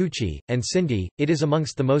Romani, Kutchi, and Sindhi, it is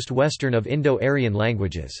amongst the most Western of Indo-Aryan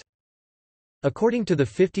languages. According to the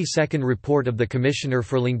 52nd report of the Commissioner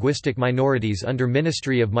for Linguistic Minorities under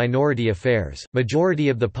Ministry of Minority Affairs, majority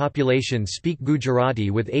of the population speak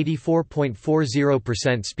Gujarati with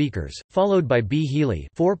 84.40% speakers, followed by Bhili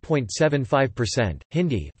 4.75%,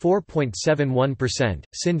 Hindi 4.71%,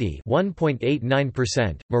 Sindhi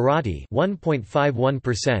 1.89%, Marathi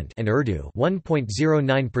 1.51%, and Urdu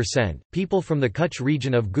 1.09%. People from the Kutch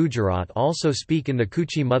region of Gujarat also speak in the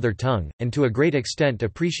Kutchi mother tongue, and to a great extent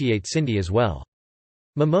appreciate Sindhi as well.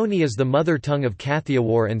 Mamoni is the mother tongue of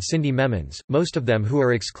Kathiawar and Sindhi Memons, most of them who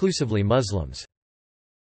are exclusively Muslims.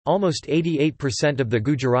 Almost 88% of the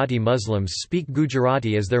Gujarati Muslims speak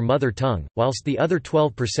Gujarati as their mother tongue, whilst the other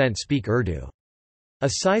 12% speak Urdu.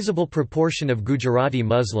 A sizable proportion of Gujarati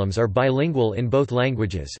Muslims are bilingual in both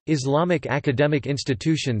languages. Islamic academic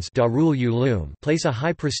institutions Darul Uloom place a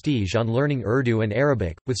high prestige on learning Urdu and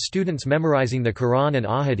Arabic, with students memorizing the Quran and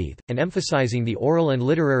Ahadith, and emphasizing the oral and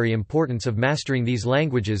literary importance of mastering these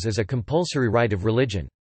languages as a compulsory rite of religion.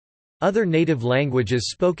 Other native languages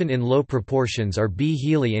spoken in low proportions are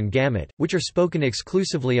Bhili and Gamut, which are spoken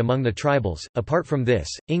exclusively among the tribals. Apart from this,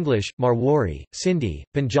 English, Marwari, Sindhi,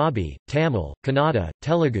 Punjabi, Tamil, Kannada,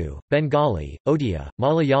 Telugu, Bengali, Odia,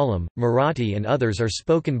 Malayalam, Marathi and others are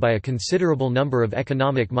spoken by a considerable number of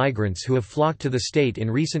economic migrants who have flocked to the state in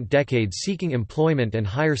recent decades seeking employment and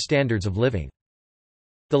higher standards of living.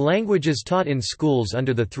 The languages taught in schools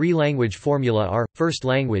under the three-language formula are, first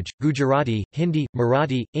language, Gujarati, Hindi,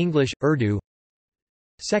 Marathi, English, Urdu.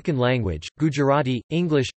 Second language, Gujarati,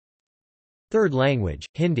 English. Third language,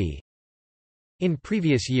 Hindi. In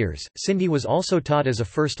previous years, Sindhi was also taught as a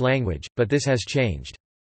first language, but this has changed.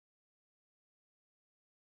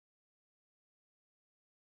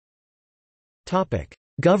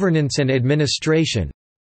 Governance and administration.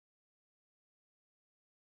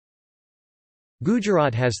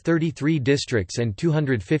 Gujarat has 33 districts and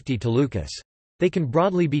 250 talukas. They can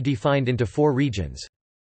broadly be defined into four regions.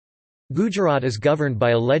 Gujarat is governed by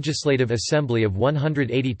a legislative assembly of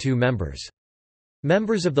 182 members.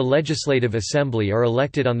 Members of the Legislative Assembly are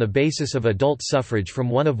elected on the basis of adult suffrage from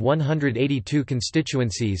one of 182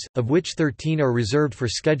 constituencies, of which 13 are reserved for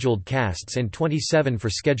scheduled castes and 27 for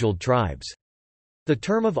scheduled tribes. The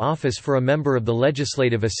term of office for a member of the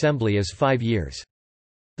Legislative Assembly is 5 years.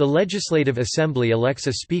 The Legislative Assembly elects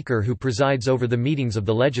a speaker who presides over the meetings of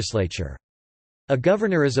the legislature. A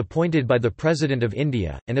governor is appointed by the President of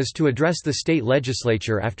India, and is to address the state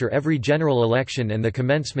legislature after every general election and the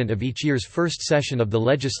commencement of each year's first session of the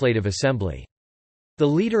Legislative Assembly. The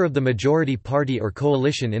leader of the majority party or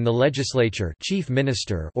coalition in the legislature, chief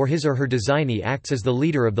minister, or his or her designee acts as the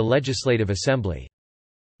leader of the Legislative Assembly.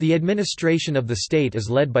 The administration of the state is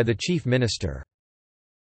led by the chief minister.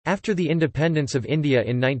 After the independence of India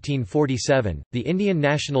in 1947, the Indian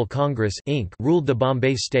National Congress Inc. ruled the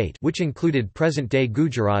Bombay state, which included present-day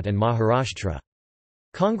Gujarat and Maharashtra.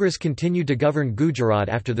 Congress continued to govern Gujarat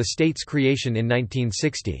after the state's creation in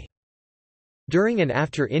 1960. During and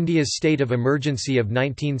after India's state of emergency of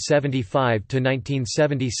 1975 to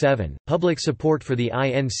 1977, public support for the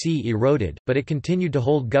INC eroded, but it continued to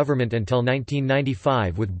hold government until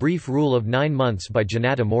 1995 with brief rule of 9 months by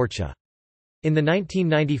Janata Morcha. In the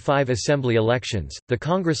 1995 assembly elections, the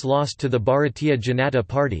Congress lost to the Bharatiya Janata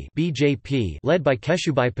Party (BJP) led by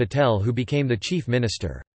Keshubhai Patel, who became the chief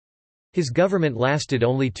minister. His government lasted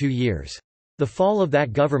only 2 years. The fall of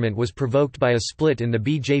that government was provoked by a split in the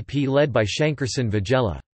BJP led by Shankarsen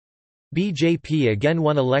Vagela. BJP again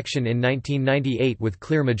won election in 1998 with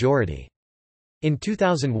clear majority. In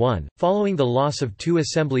 2001, following the loss of 2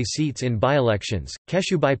 assembly seats in by-elections,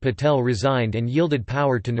 Keshubhai Patel resigned and yielded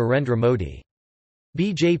power to Narendra Modi.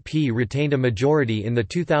 BJP retained a majority in the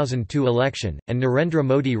 2002 election, and Narendra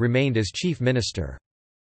Modi remained as chief minister.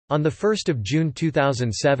 On 1 June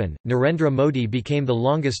 2007, Narendra Modi became the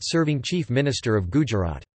longest-serving chief minister of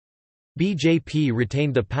Gujarat. BJP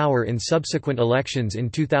retained the power in subsequent elections in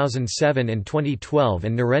 2007 and 2012,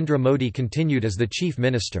 and Narendra Modi continued as the chief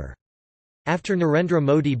minister. After Narendra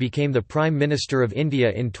Modi became the Prime Minister of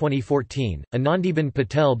India in 2014, Anandiben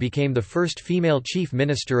Patel became the first female Chief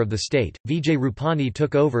Minister of the state. Vijay Rupani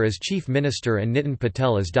took over as Chief Minister and Nitin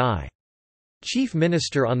Patel as DI. Chief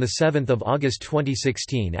Minister on 7 August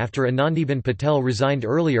 2016 after Anandiben Patel resigned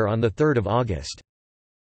earlier on 3 August.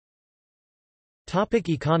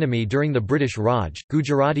 Economy. During the British Raj,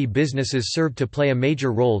 Gujarati businesses served to play a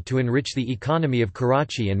major role to enrich the economy of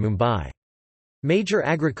Karachi and Mumbai. Major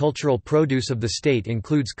agricultural produce of the state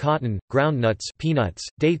includes cotton, groundnuts, peanuts,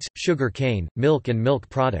 dates, sugar cane, milk and milk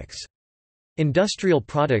products. Industrial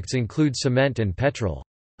products include cement and petrol.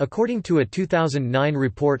 According to a 2009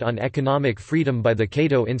 report on economic freedom by the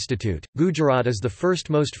Cato Institute, Gujarat is the first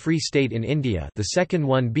most free state in India, the second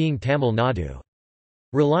one being Tamil Nadu.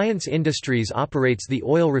 Reliance Industries operates the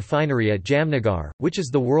oil refinery at Jamnagar, which is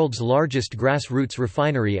the world's largest grassroots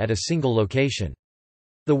refinery at a single location.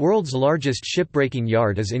 The world's largest shipbreaking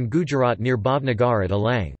yard is in Gujarat near Bhavnagar at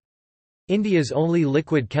Alang. India's only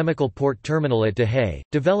liquid chemical port terminal at Dahej,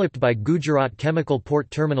 developed by Gujarat Chemical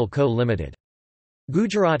Port Terminal Co. Limited.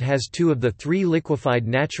 Gujarat has 2 of the 3 liquefied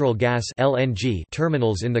natural gas (LNG)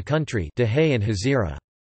 terminals in the country, Dahej and Hazira.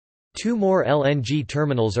 2 more LNG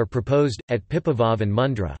terminals are proposed, at Pipavav and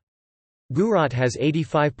Mundra. Gujarat has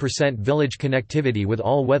 85% village connectivity with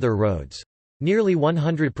all-weather roads. Nearly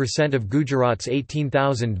 100% of Gujarat's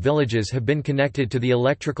 18,000 villages have been connected to the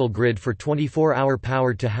electrical grid for 24-hour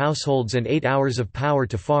power to households and 8 hours of power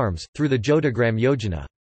to farms, through the Jyotigram Yojana.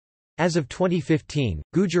 As of 2015,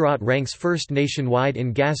 Gujarat ranks first nationwide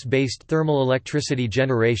in gas-based thermal electricity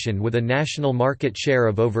generation with a national market share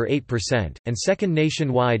of over 8%, and second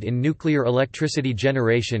nationwide in nuclear electricity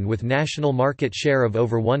generation with national market share of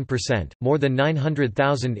over 1%. More than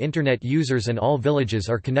 900,000 internet users and all villages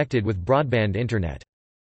are connected with broadband internet.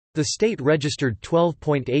 The state registered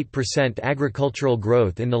 12.8% agricultural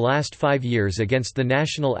growth in the last 5 years against the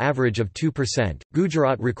national average of 2%.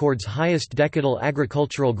 Gujarat records highest decadal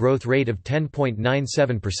agricultural growth rate of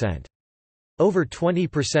 10.97%. Over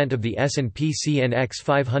 20% of the S&P CNX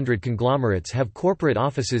 500 conglomerates have corporate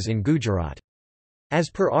offices in Gujarat. As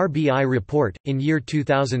per RBI report, in year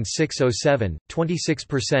 2006-07,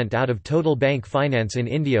 26% out of total bank finance in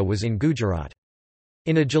India was in Gujarat.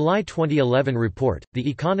 In a July 2011 report, The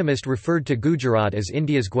Economist referred to Gujarat as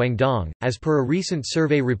India's Guangdong. As per a recent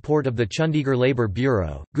survey report of the Chandigarh Labour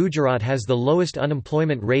Bureau, Gujarat has the lowest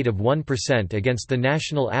unemployment rate of 1% against the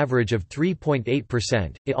national average of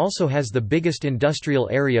 3.8%. It also has the biggest industrial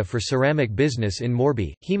area for ceramic business in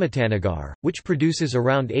Morbi, Himatanagar, which produces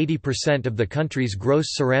around 80% of the country's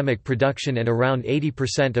gross ceramic production and around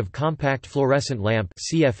 80% of compact fluorescent lamp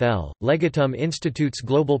 (CFL). Legatum Institute's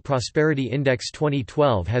Global Prosperity Index 2012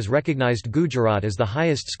 has recognized Gujarat as the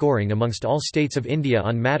highest scoring amongst all states of India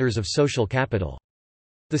on matters of social capital.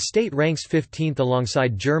 The state ranks 15th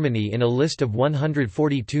alongside Germany in a list of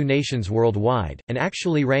 142 nations worldwide, and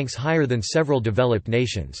actually ranks higher than several developed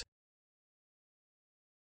nations.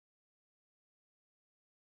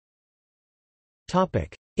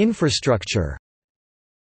 Infrastructure.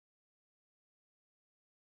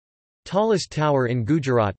 Tallest tower in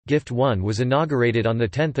Gujarat, Gift 1 was inaugurated on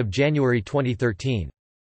 10 January 2013.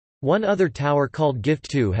 One other tower called Gift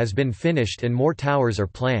 2 has been finished and more towers are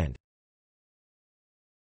planned.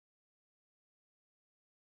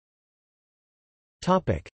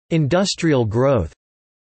 Industrial growth.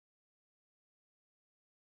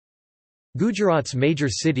 Gujarat's major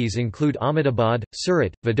cities include Ahmedabad,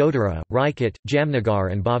 Surat, Vadodara, Raikat,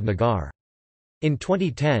 Jamnagar and Bhavnagar. In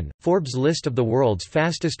 2010, Forbes' list of the world's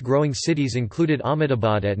fastest-growing cities included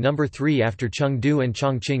Ahmedabad at number 3 after Chengdu and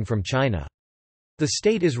Chongqing from China. The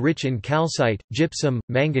state is rich in calcite, gypsum,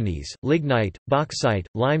 manganese, lignite, bauxite,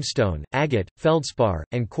 limestone, agate, feldspar,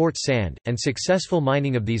 and quartz sand, and successful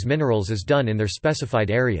mining of these minerals is done in their specified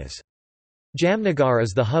areas. Jamnagar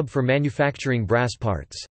is the hub for manufacturing brass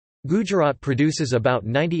parts. Gujarat produces about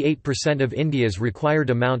 98% of India's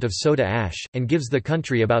required amount of soda ash, and gives the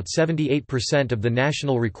country about 78% of the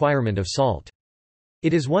national requirement of salt.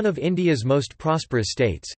 It is one of India's most prosperous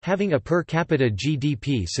states, having a per capita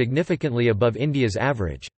GDP significantly above India's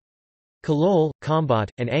average. Kalol, Khambhat,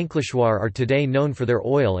 and Ankleshwar are today known for their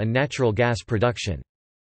oil and natural gas production.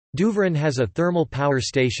 Duvrin has a thermal power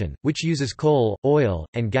station, which uses coal, oil,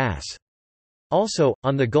 and gas. Also,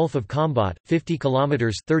 on the Gulf of Khambhat, 50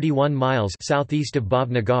 kilometers (31 miles) southeast of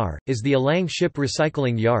Bhavnagar, is the Alang Ship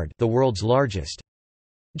Recycling Yard, the world's largest.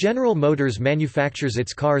 General Motors manufactures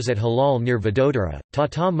its cars at Halal near Vadodara,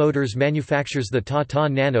 Tata Motors manufactures the Tata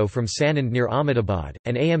Nano from Sanand near Ahmedabad,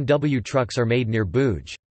 and AMW trucks are made near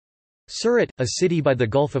Bhuj. Surat, a city by the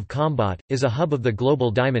Gulf of Khambhat, is a hub of the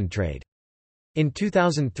global diamond trade. In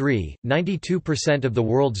 2003, 92% of the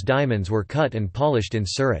world's diamonds were cut and polished in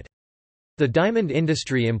Surat. The diamond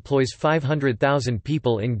industry employs 500,000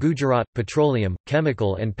 people in Gujarat. Petroleum,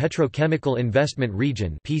 Chemical and Petrochemical Investment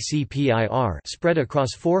Region (PCPIR) spread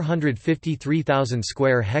across 453,000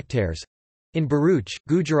 square hectares. In Bharuch,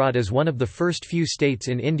 Gujarat is one of the first few states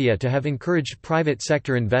in India to have encouraged private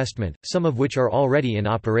sector investment, some of which are already in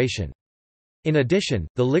operation. In addition,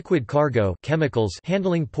 the liquid cargo chemicals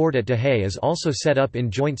handling port at Dahej is also set up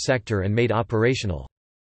in joint sector and made operational.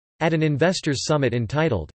 At an investors' summit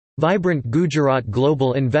entitled, Vibrant Gujarat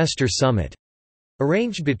Global Investor Summit,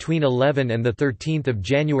 arranged between 11 and 13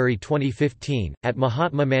 January 2015, at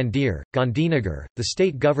Mahatma Mandir, Gandhinagar, the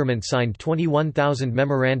state government signed 21,000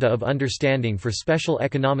 Memoranda of Understanding for special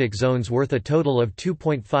economic zones worth a total of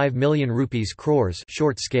 2.5 million rupees crores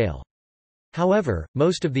short scale. However,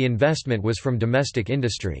 most of the investment was from domestic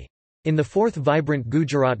industry. In the 4th Vibrant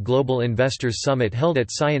Gujarat Global Investors Summit held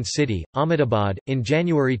at Science City, Ahmedabad, in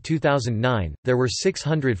January 2009, there were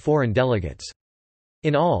 600 foreign delegates.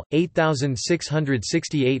 In all,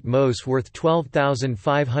 8,668 MOS worth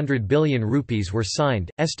 12,500 billion rupees were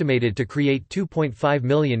signed, estimated to create 2.5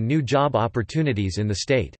 million new job opportunities in the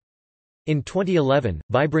state. In 2011,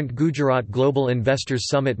 Vibrant Gujarat Global Investors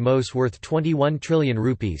Summit MOS worth 21 trillion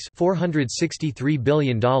rupees $463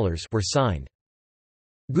 billion were signed.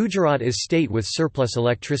 Gujarat is state with surplus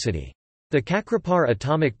electricity. The Kakrapar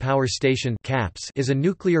Atomic Power Station is a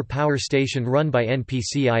nuclear power station run by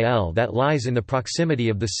NPCIL that lies in the proximity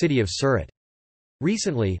of the city of Surat.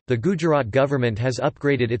 Recently, the Gujarat government has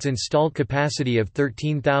upgraded its installed capacity of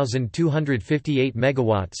 13,258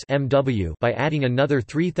 megawatts (MW) by adding another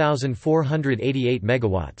 3,488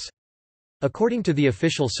 megawatts. According to the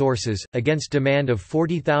official sources, against demand of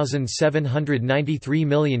 40,793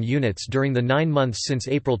 million units during the 9 months since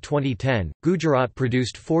April 2010, Gujarat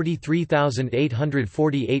produced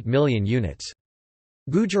 43,848 million units.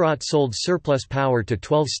 Gujarat sold surplus power to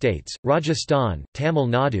 12 states: Rajasthan, Tamil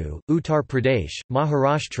Nadu, Uttar Pradesh,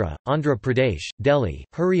 Maharashtra, Andhra Pradesh, Delhi,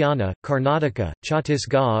 Haryana, Karnataka,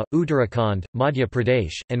 Chhattisgarh, Uttarakhand, Madhya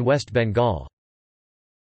Pradesh, and West Bengal.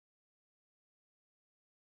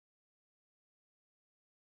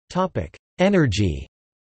 Energy.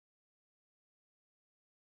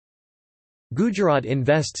 Gujarat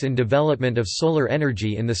invests in development of solar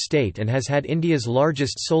energy in the state and has had India's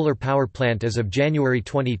largest solar power plant as of January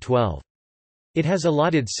 2012. It has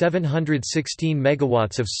allotted 716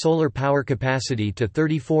 megawatts of solar power capacity to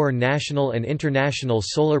 34 national and international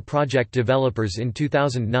solar project developers in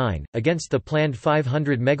 2009, against the planned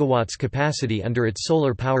 500 megawatts capacity under its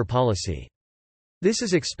solar power policy. This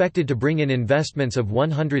is expected to bring in investments of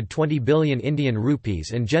 120 billion Indian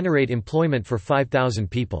rupees and generate employment for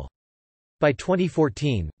 5,000 people. By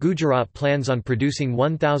 2014, Gujarat plans on producing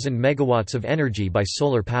 1,000 megawatts of energy by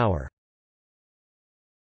solar power.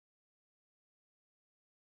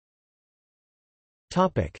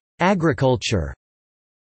 Agriculture.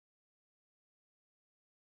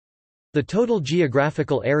 The total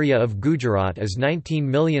geographical area of Gujarat is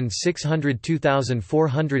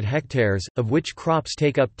 19,602,400 hectares, of which crops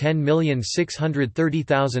take up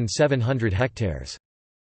 10,630,700 hectares.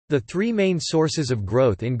 The three main sources of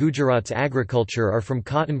growth in Gujarat's agriculture are from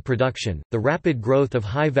cotton production, the rapid growth of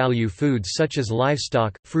high-value foods such as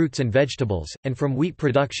livestock, fruits and vegetables, and from wheat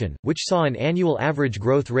production, which saw an annual average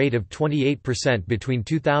growth rate of 28% between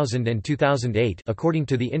 2000 and 2008 according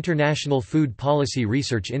to the International Food Policy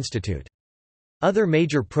Research Institute. Other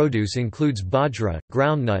major produce includes bajra,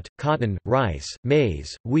 groundnut, cotton, rice,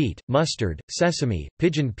 maize, wheat, mustard, sesame,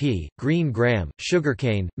 pigeon pea, green gram,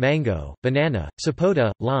 sugarcane, mango, banana,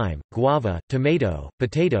 sapota, lime, guava, tomato,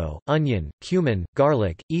 potato, onion, cumin,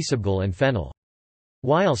 garlic, isabgol and fennel.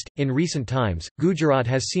 Whilst, in recent times, Gujarat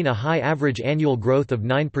has seen a high average annual growth of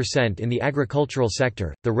 9% in the agricultural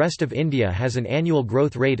sector, the rest of India has an annual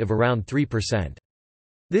growth rate of around 3%.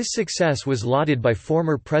 This success was lauded by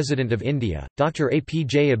former President of India, Dr.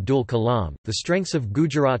 APJ Abdul Kalam. The strengths of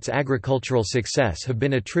Gujarat's agricultural success have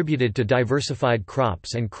been attributed to diversified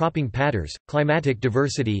crops and cropping patterns, climatic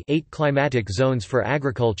diversity, 8 climatic zones for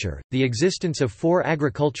agriculture, the existence of 4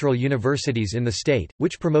 agricultural universities in the state,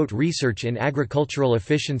 which promote research in agricultural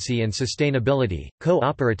efficiency and sustainability,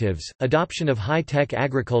 cooperatives, adoption of high-tech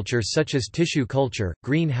agriculture such as tissue culture,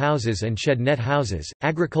 greenhouses and shed net houses,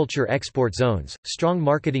 agriculture export zones, strong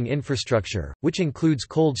marketing infrastructure, which includes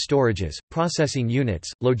cold storages, processing units,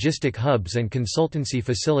 logistic hubs and consultancy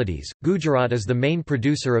facilities. Gujarat is the main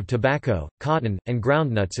producer of tobacco, cotton, and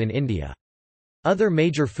groundnuts in India. Other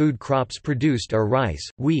major food crops produced are rice,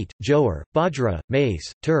 wheat, jowar, bajra,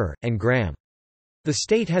 maize, tur, and gram. The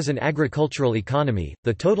state has an agricultural economy.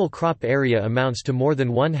 The total crop area amounts to more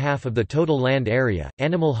than one-half of the total land area.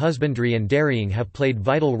 Animal husbandry and dairying have played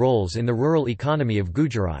vital roles in the rural economy of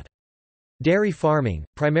Gujarat. Dairy farming,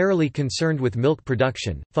 primarily concerned with milk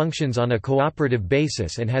production, functions on a cooperative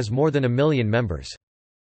basis and has more than 1 million members.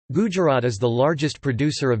 Gujarat is the largest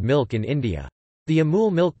producer of milk in India. The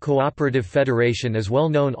Amul Milk Cooperative Federation is well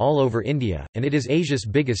known all over India, and it is Asia's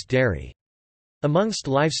biggest dairy. Amongst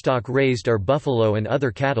livestock raised are buffalo and other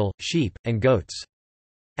cattle, sheep, and goats.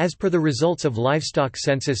 As per the results of Livestock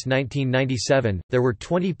Census 1997, there were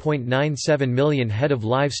 20.97 million head of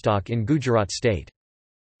livestock in Gujarat state.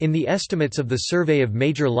 In the estimates of the Survey of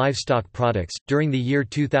Major Livestock Products, during the year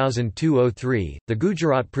 2002-03, the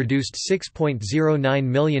Gujarat produced 6.09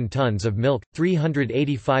 million tons of milk,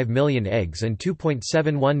 385 million eggs and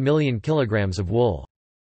 2.71 million kilograms of wool.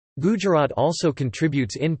 Gujarat also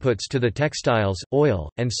contributes inputs to the textiles, oil,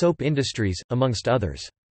 and soap industries, amongst others.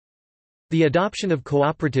 The adoption of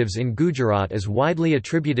cooperatives in Gujarat is widely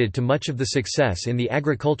attributed to much of the success in the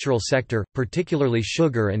agricultural sector, particularly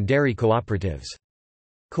sugar and dairy cooperatives.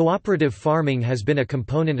 Cooperative farming has been a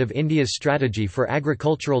component of India's strategy for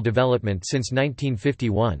agricultural development since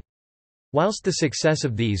 1951. Whilst the success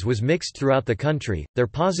of these was mixed throughout the country, their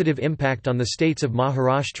positive impact on the states of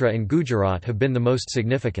Maharashtra and Gujarat have been the most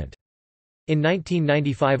significant. In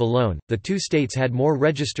 1995 alone, the two states had more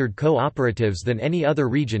registered cooperatives than any other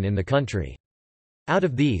region in the country. Out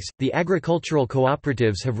of these, the agricultural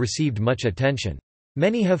cooperatives have received much attention.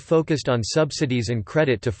 Many have focused on subsidies and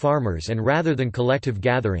credit to farmers, and rather than collective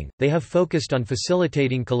gathering, they have focused on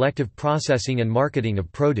facilitating collective processing and marketing of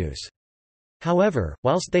produce. However,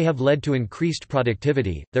 whilst they have led to increased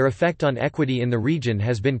productivity, their effect on equity in the region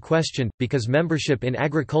has been questioned, because membership in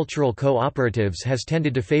agricultural cooperatives has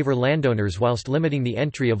tended to favour landowners whilst limiting the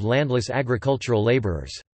entry of landless agricultural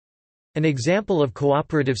labourers. An example of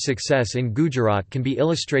cooperative success in Gujarat can be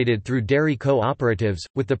illustrated through dairy cooperatives,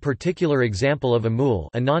 with the particular example of Amul,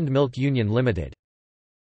 Anand Milk Union Limited.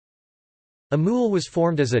 Amul was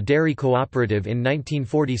formed as a dairy cooperative in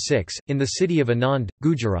 1946, in the city of Anand,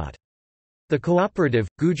 Gujarat. The cooperative,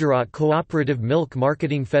 Gujarat Cooperative Milk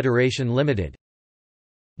Marketing Federation Limited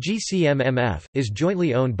 (GCMMF), is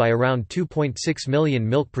jointly owned by around 2.6 million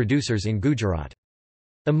milk producers in Gujarat.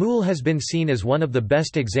 Amul has been seen as one of the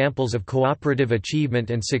best examples of cooperative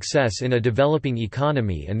achievement and success in a developing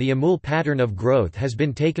economy, and the Amul pattern of growth has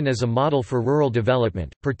been taken as a model for rural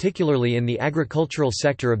development, particularly in the agricultural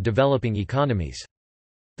sector of developing economies.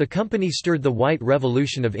 The company stirred the White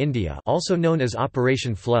Revolution of India, also known as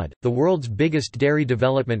Operation Flood, the world's biggest dairy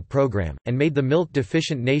development program, and made the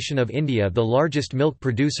milk-deficient nation of India the largest milk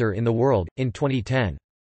producer in the world. In 2010,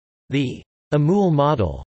 the Amul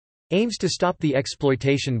model aims to stop the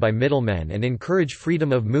exploitation by middlemen and encourage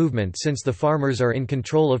freedom of movement, since the farmers are in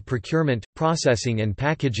control of procurement, processing and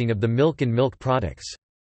packaging of the milk and milk products.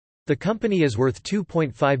 The company is worth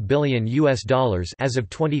 $2.5 billion as of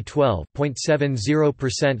 2012.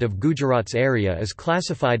 0.70% of Gujarat's area is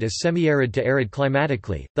classified as semi-arid to arid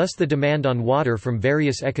climatically, thus the demand on water from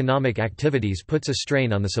various economic activities puts a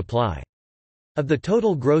strain on the supply. Of the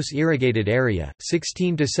total gross irrigated area,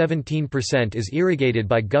 16 to 17% is irrigated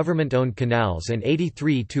by government-owned canals and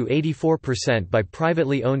 83 to 84% by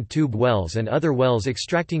privately owned tube wells and other wells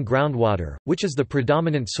extracting groundwater, which is the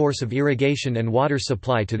predominant source of irrigation and water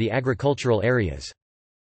supply to the agricultural areas.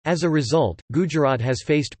 As a result, Gujarat has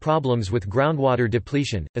faced problems with groundwater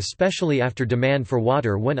depletion, especially after demand for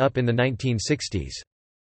water went up in the 1960s.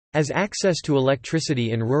 As access to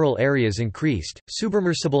electricity in rural areas increased,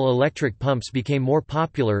 submersible electric pumps became more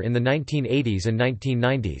popular in the 1980s and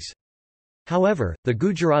 1990s. However, the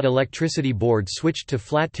Gujarat Electricity Board switched to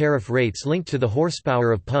flat tariff rates linked to the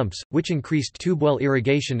horsepower of pumps, which increased tubewell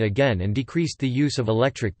irrigation again and decreased the use of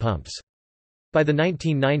electric pumps. By the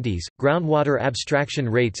 1990s, groundwater abstraction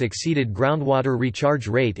rates exceeded groundwater recharge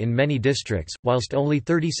rate in many districts, whilst only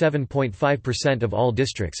 37.5% of all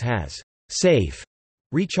districts has safe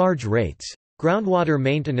recharge rates. Groundwater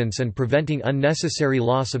maintenance and preventing unnecessary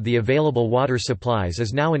loss of the available water supplies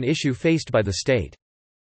is now an issue faced by the state.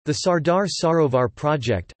 The Sardar Sarovar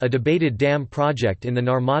project, a debated dam project in the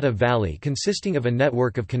Narmada Valley consisting of a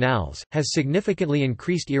network of canals, has significantly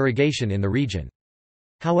increased irrigation in the region.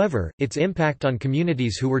 However, its impact on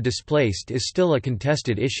communities who were displaced is still a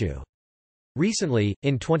contested issue. Recently,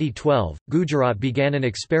 in 2012, Gujarat began an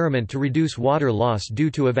experiment to reduce water loss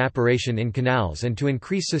due to evaporation in canals and to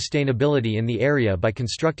increase sustainability in the area by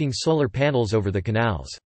constructing solar panels over the canals.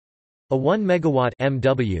 A 1 megawatt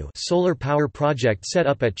 (MW) solar power project set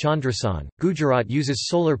up at Chandrasan, Gujarat uses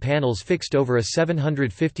solar panels fixed over a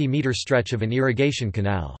 750-meter stretch of an irrigation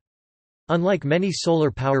canal. Unlike many solar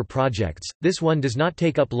power projects, this one does not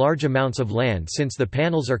take up large amounts of land since the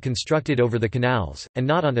panels are constructed over the canals, and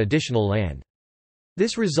not on additional land.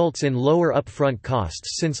 This results in lower upfront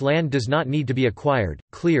costs since land does not need to be acquired,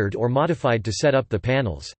 cleared or modified to set up the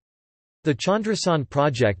panels. The Chandrasan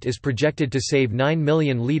project is projected to save 9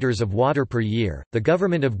 million litres of water per year. The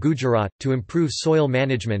government of Gujarat, to improve soil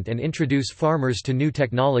management and introduce farmers to new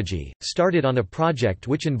technology, started on a project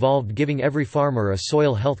which involved giving every farmer a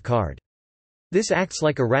soil health card. This acts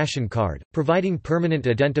like a ration card, providing permanent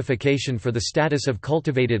identification for the status of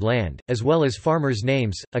cultivated land, as well as farmers'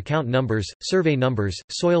 names, account numbers, survey numbers,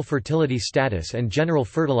 soil fertility status and general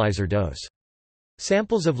fertilizer dose.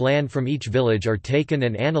 Samples of land from each village are taken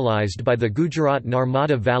and analyzed by the Gujarat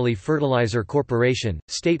Narmada Valley Fertilizer Corporation,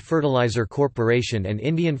 State Fertilizer Corporation and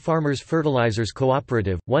Indian Farmers Fertilizers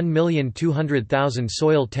Cooperative. 1,200,000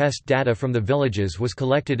 soil test data from the villages was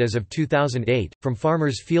collected as of 2008, from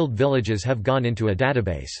farmers' field villages have gone into a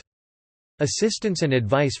database. Assistance and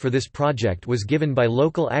advice for this project was given by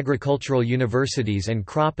local agricultural universities and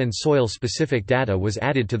crop and soil-specific data was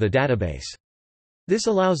added to the database. This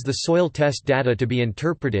allows the soil test data to be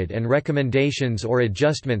interpreted and recommendations or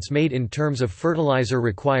adjustments made in terms of fertilizer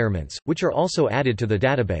requirements, which are also added to the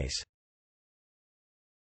database.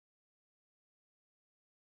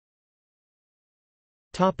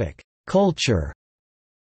 Culture.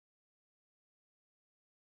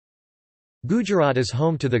 Gujarat is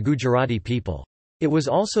home to the Gujarati people. It was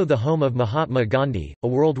also the home of Mahatma Gandhi, a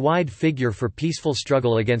worldwide figure for peaceful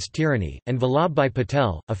struggle against tyranny, and Vallabhbhai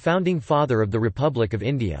Patel, a founding father of the Republic of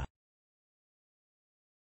India.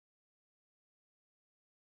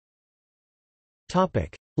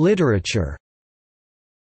 Literature.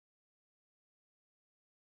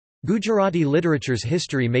 Gujarati literature's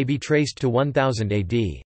history may be traced to 1000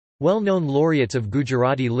 AD. Well-known laureates of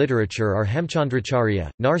Gujarati literature are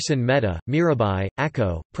Hemchandracharya, Narsan Mehta, Mirabai,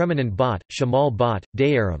 Akko, Premanand Bhatt, Shamal Bhatt,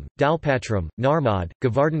 Dayaram, Dalpatram, Narmad,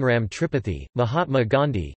 Govardhanram Tripathi, Mahatma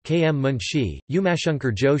Gandhi, K. M. Munshi,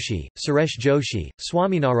 Umashankar Joshi, Suresh Joshi,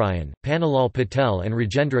 Swaminarayan, Panalal Patel and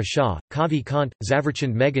Rajendra Shah. Kavi Kant,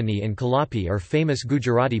 Zavarchand Meghani and Kalapi are famous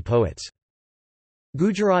Gujarati poets.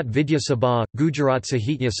 Gujarat Vidya Sabha, Gujarat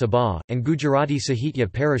Sahitya Sabha, and Gujarati Sahitya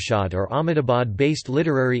Parishad are Ahmedabad-based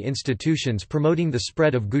literary institutions promoting the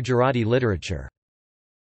spread of Gujarati literature.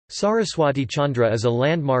 Saraswati Chandra is a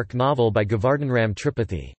landmark novel by Govardhanram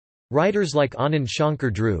Tripathi. Writers like Anand Shankar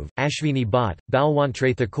Dhruv, Ashvini Bhatt,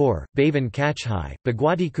 Balwantre Thakur, Bhavan Kachhai,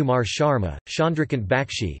 Bhagwati Kumar Sharma, Chandrakant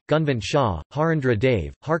Bakshi, Gunvant Shah, Harendra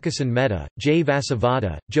Dave, Harkisan Mehta, J.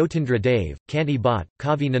 Vasavada, Jotindra Dave, Kanti Bhatt,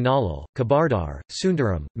 Kavi Nanalal, Kabardar,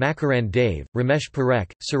 Sundaram, Makaran Dave, Ramesh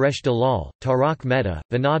Parekh, Suresh Dalal, Tarak Mehta,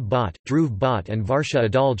 Vinod Bhatt, Dhruv Bhatt and Varsha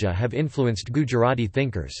Adalja have influenced Gujarati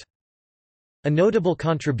thinkers. A notable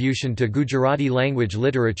contribution to Gujarati language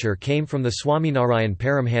literature came from the Swaminarayan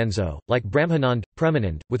Paramhanso, like Brahmanand,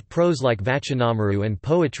 Premanand, with prose like Vachanamaru and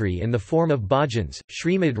poetry in the form of bhajans,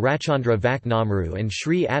 Srimad Rachandra Vaknamaru and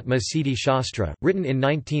Sri Atma Siddhi Shastra, written in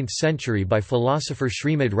 19th century by philosopher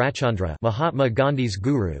Srimad Rachandra, Mahatma Gandhi's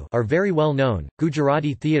guru, are very well known.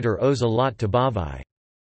 Gujarati theatre owes a lot to Bhavai.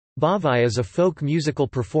 Bhavai is a folk musical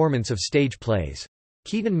performance of stage plays.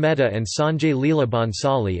 Ketan Mehta and Sanjay Leela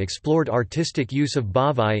Bhansali explored artistic use of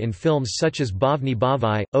Bhavai in films such as Bhavni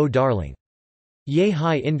Bhavai, Oh Darling. Ye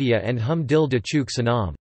Hai India and Hum Dil De Chuk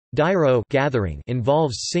Sanam. Dairo gathering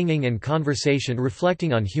involves singing and conversation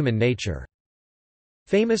reflecting on human nature.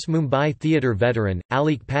 Famous Mumbai theatre veteran,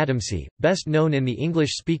 Alik Padamsee, best known in the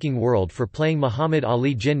English-speaking world for playing Muhammad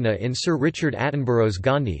Ali Jinnah in Sir Richard Attenborough's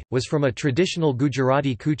Gandhi, was from a traditional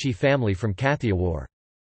Gujarati Kuchi family from Kathiawar.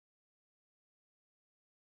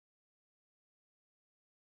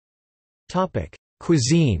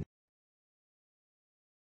 Cuisine.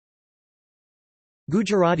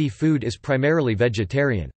 Gujarati food is primarily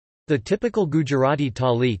vegetarian. The typical Gujarati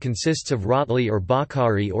thali consists of rotli or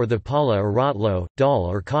bakari or the pala or rotlo, dal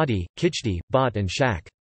or kadi, khichdi, bhat and shak.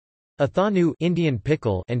 Athanu Indian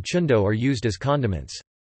pickle and chundo are used as condiments.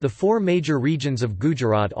 The four major regions of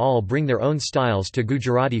Gujarat all bring their own styles to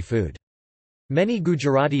Gujarati food. Many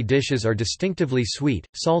Gujarati dishes are distinctively sweet,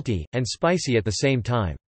 salty, and spicy at the same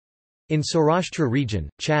time. In Saurashtra region,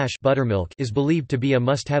 chash buttermilk is believed to be a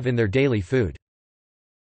must-have in their daily food.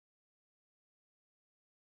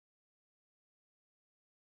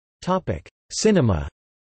 Cinema.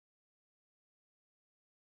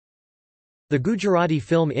 The Gujarati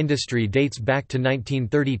film industry dates back to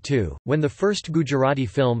 1932, when the first Gujarati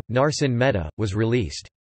film, Narsin Mehta, was released.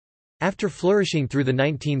 After flourishing through the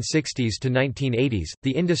 1960s to 1980s,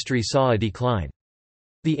 the industry saw a decline.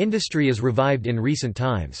 The industry is revived in recent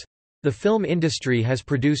times. The film industry has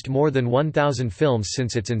produced more than 1,000 films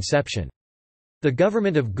since its inception. The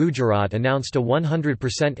government of Gujarat announced a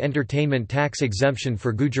 100% entertainment tax exemption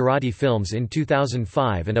for Gujarati films in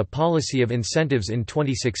 2005 and a policy of incentives in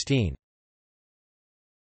 2016.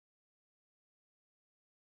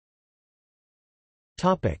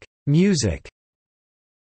 Music.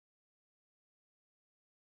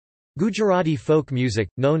 Gujarati folk music,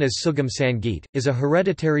 known as Sugam Sangeet, is a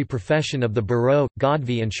hereditary profession of the Baro,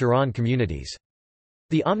 Gadvi and Charan communities.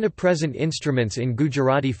 The omnipresent instruments in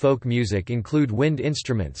Gujarati folk music include wind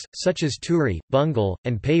instruments, such as turi, bungal,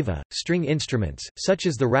 and peva, string instruments, such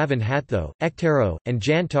as the ravan hatho, ektaro, and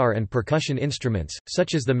jantar, and percussion instruments,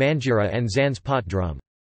 such as the manjira and zanz pot drum.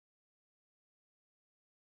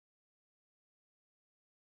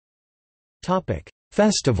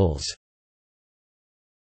 Festivals.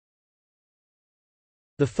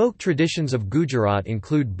 The folk traditions of Gujarat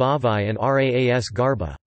include Bhavai and Ras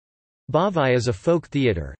Garba. Bhavai is a folk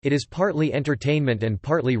theatre, it is partly entertainment and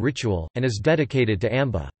partly ritual, and is dedicated to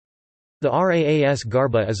Amba. The Ras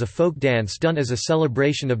Garba is a folk dance done as a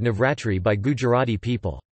celebration of Navratri by Gujarati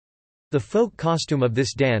people. The folk costume of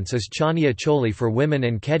this dance is chaniya choli for women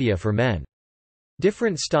and kedia for men.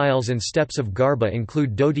 Different styles and steps of Garba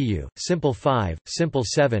include Dodiyu, Simple 5, Simple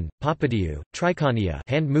 7, Papadiyu, Trikaniya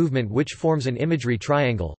hand movement which forms an imagery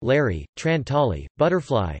triangle, Lari, Trantali,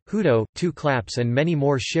 Butterfly, Hudo, 2 claps and many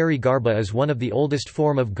more. Sheri Garba is one of the oldest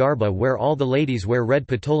form of Garba where all the ladies wear red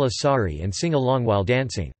patola sari and sing along while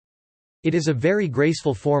dancing. It is a very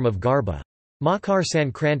graceful form of Garba. Makar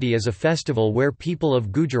Sankranti is a festival where people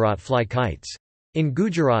of Gujarat fly kites. In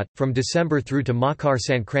Gujarat, from December through to Makar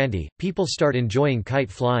Sankranti, people start enjoying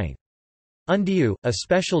kite flying. Undiyu, a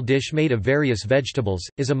special dish made of various vegetables,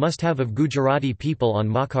 is a must-have of Gujarati people on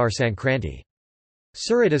Makar Sankranti.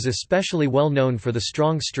 Surat is especially well known for the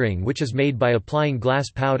strong string which is made by applying glass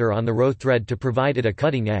powder on the row thread to provide it a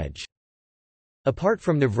cutting edge. Apart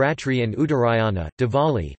from Navratri and Uttarayana,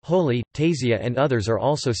 Diwali, Holi, Tazia and others are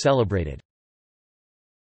also celebrated.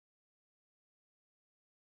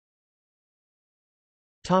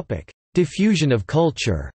 Diffusion of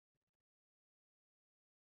culture.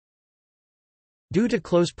 Due to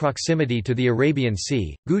close proximity to the Arabian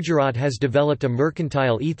Sea, Gujarat has developed a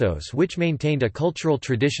mercantile ethos which maintained a cultural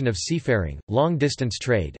tradition of seafaring, long-distance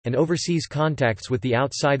trade, and overseas contacts with the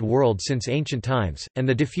outside world since ancient times, and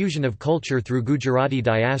the diffusion of culture through Gujarati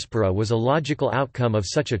diaspora was a logical outcome of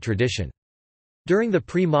such a tradition. During the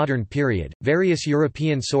pre-modern period, various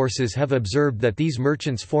European sources have observed that these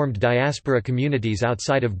merchants formed diaspora communities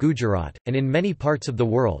outside of Gujarat, and in many parts of the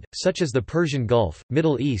world, such as the Persian Gulf,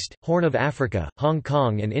 Middle East, Horn of Africa, Hong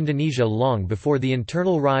Kong and Indonesia long before the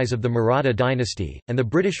internal rise of the Maratha dynasty, and the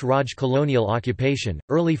British Raj colonial occupation.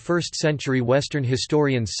 Early 1st century Western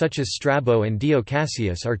historians such as Strabo and Dio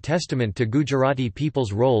Cassius are testament to Gujarati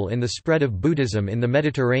people's role in the spread of Buddhism in the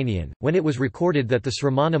Mediterranean, when it was recorded that the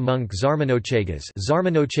Sramana monk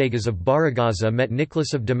Zarmanochegas of Baragaza met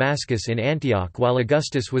Nicholas of Damascus in Antioch while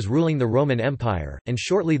Augustus was ruling the Roman Empire, and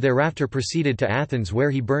shortly thereafter proceeded to Athens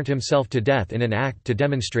where he burnt himself to death in an act to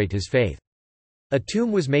demonstrate his faith. A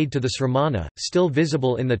tomb was made to the Sramana, still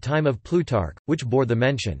visible in the time of Plutarch, which bore the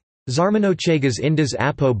mention, Zarmanochegas Indas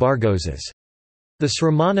Apo Bargozas, the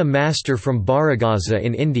Sramana master from Baragaza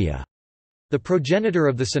in India. The progenitor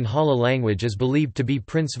of the Sinhala language is believed to be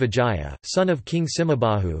Prince Vijaya, son of King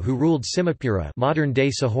Simabahu who ruled Simapura,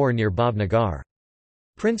 modern-day Sahor near Bhavnagar.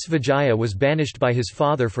 Prince Vijaya was banished by his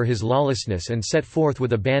father for his lawlessness and set forth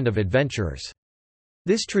with a band of adventurers.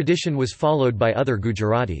 This tradition was followed by other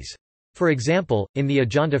Gujaratis. For example, in the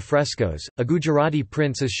Ajanta frescoes, a Gujarati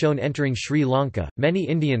prince is shown entering Sri Lanka. Many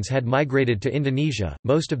Indians had migrated to Indonesia,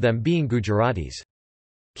 most of them being Gujaratis.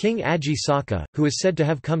 King Aji Saka, who is said to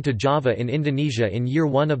have come to Java in Indonesia in year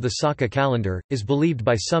 1 of the Saka calendar, is believed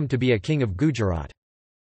by some to be a king of Gujarat.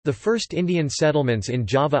 The first Indian settlements in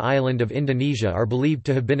Java Island of Indonesia are believed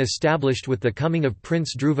to have been established with the coming of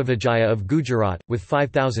Prince Dhruvavijaya of Gujarat, with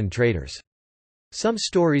 5,000 traders. Some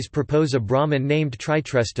stories propose a Brahmin named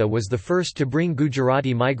Tritresta was the first to bring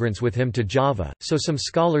Gujarati migrants with him to Java, so some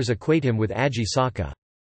scholars equate him with Aji Saka.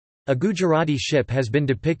 A Gujarati ship has been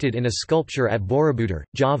depicted in a sculpture at Borobudur,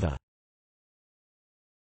 Java.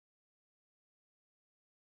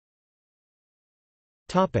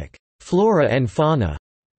 Flora and fauna.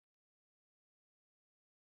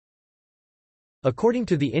 According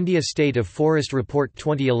to the India State of Forest Report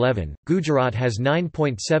 2011, Gujarat has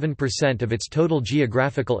 9.7% of its total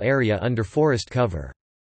geographical area under forest cover.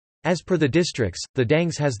 As per the districts, the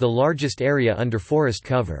Dangs has the largest area under forest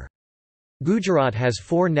cover. Gujarat has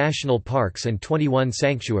 4 national parks and 21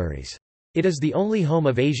 sanctuaries. It is the only home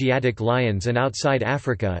of Asiatic lions and outside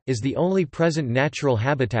Africa, is the only present natural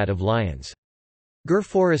habitat of lions. Gir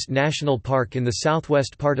Forest National Park in the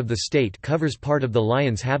southwest part of the state covers part of the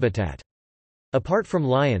lion's habitat. Apart from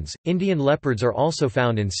lions, Indian leopards are also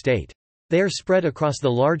found in state. They are spread across the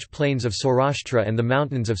large plains of Saurashtra and the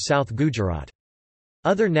mountains of South Gujarat.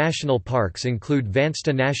 Other national parks include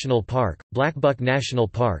Vansta National Park, Blackbuck National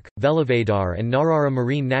Park, Velavadar and Narara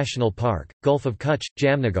Marine National Park, Gulf of Kutch,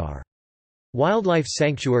 Jamnagar. Wildlife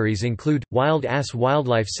sanctuaries include, Wild Ass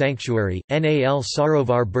Wildlife Sanctuary, Nal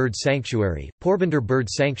Sarovar Bird Sanctuary, Porbandar Bird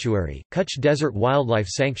Sanctuary, Kutch Desert Wildlife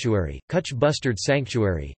Sanctuary, Kutch Bustard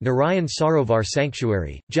Sanctuary, Narayan Sarovar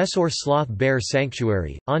Sanctuary, Jessore Sloth Bear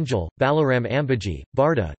Sanctuary, Anjal, Balaram Ambaji,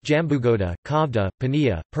 Barda, Jambugoda, Kavda,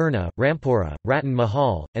 Pania, Purna, Rampura, Ratan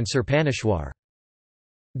Mahal, and Surpaneshwar.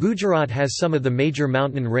 Gujarat has some of the major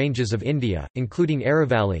mountain ranges of India, including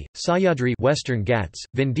Aravalli, Sahyadri Western Ghats,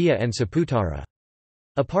 Vindhya and Saputara.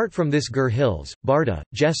 Apart from this, Gir Hills, Barda,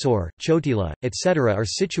 Jessore, Chotila, etc. are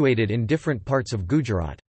situated in different parts of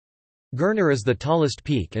Gujarat. Girnar is the tallest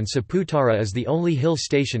peak and Saputara is the only hill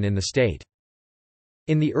station in the state.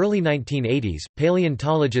 In the early 1980s,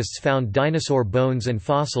 paleontologists found dinosaur bones and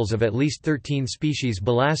fossils of at least 13 species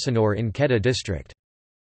Balasanore in Kedah district.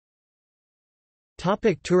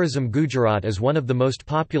 Tourism. Gujarat is one of the most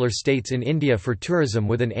popular states in India for tourism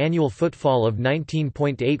with an annual footfall of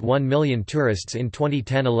 19.81 million tourists in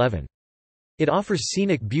 2010-11. It offers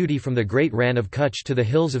scenic beauty from the Great Rann of Kutch to the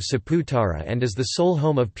hills of Saputara and is the sole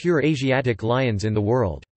home of pure Asiatic lions in the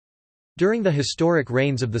world. During the historic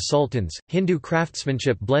reigns of the sultans, Hindu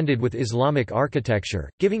craftsmanship blended with Islamic architecture,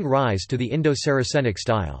 giving rise to the Indo-Saracenic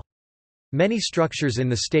style. Many structures in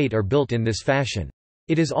the state are built in this fashion.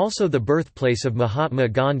 It is also the birthplace of Mahatma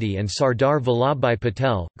Gandhi and Sardar Vallabhbhai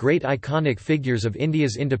Patel, great iconic figures of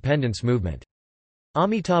India's independence movement.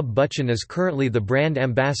 Amitabh Bachchan is currently the brand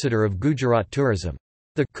ambassador of Gujarat tourism.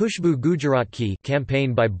 The Khushbu Gujarat Ki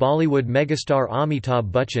campaign by Bollywood megastar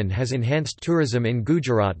Amitabh Bachchan has enhanced tourism in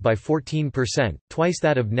Gujarat by 14%, twice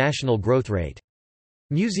that of national growth rate.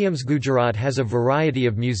 Museums. Gujarat has a variety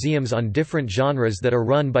of museums on different genres that are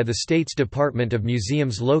run by the state's Department of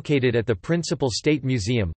Museums located at the principal state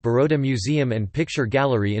museum, Baroda Museum and Picture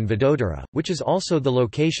Gallery in Vadodara, which is also the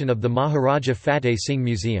location of the Maharaja Fateh Singh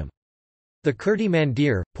Museum. The Kirti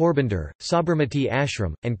Mandir, Porbandar, Sabarmati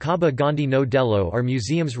Ashram, and Kaba Gandhi No Dello are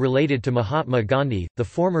museums related to Mahatma Gandhi, the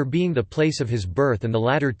former being the place of his birth and the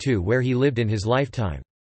latter two where he lived in his lifetime.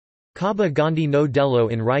 Kaba Gandhi No Dello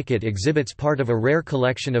in Raikot exhibits part of a rare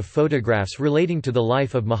collection of photographs relating to the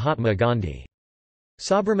life of Mahatma Gandhi.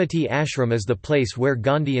 Sabarmati Ashram is the place where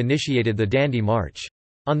Gandhi initiated the Dandi March.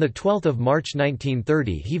 On 12 March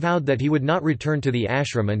 1930 he vowed that he would not return to the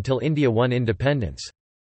ashram until India won independence.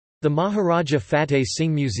 The Maharaja Fateh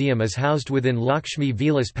Singh Museum is housed within Lakshmi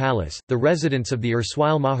Vilas Palace, the residence of the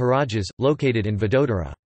erstwhile Maharajas, located in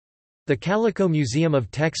Vadodara. The Calico Museum of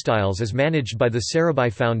Textiles is managed by the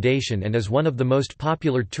Sarabhai Foundation and is one of the most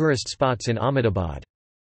popular tourist spots in Ahmedabad.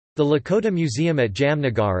 The Lakota Museum at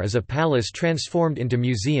Jamnagar is a palace transformed into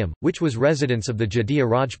museum, which was residence of the Jadidya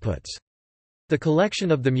Rajputs. The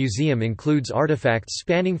collection of the museum includes artifacts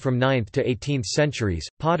spanning from 9th to 18th centuries,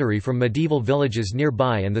 pottery from medieval villages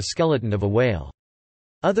nearby and the skeleton of a whale.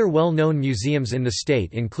 Other well-known museums in the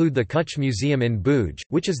state include the Kutch Museum in Bhuj,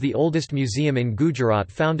 which is the oldest museum in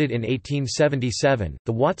Gujarat founded in 1877,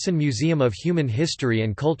 the Watson Museum of Human History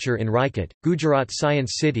and Culture in Raikot, Gujarat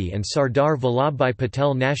Science City and Sardar Vallabhbhai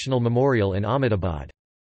Patel National Memorial in Ahmedabad.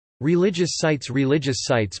 Religious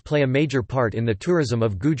sites play a major part in the tourism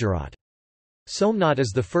of Gujarat. Somnath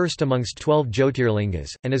is the first amongst 12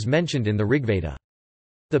 Jyotirlingas, and is mentioned in the Rigveda.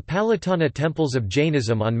 The Palitana temples of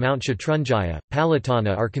Jainism on Mount Shatrunjaya,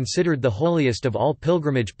 Palitana are considered the holiest of all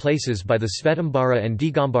pilgrimage places by the Svetambara and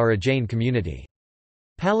Digambara Jain community.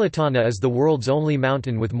 Palitana is the world's only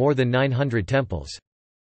mountain with more than 900 temples.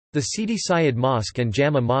 The Sidi Syed Mosque and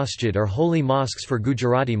Jama Masjid are holy mosques for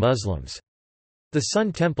Gujarati Muslims. The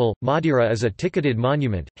Sun Temple, Madura is a ticketed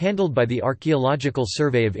monument, handled by the Archaeological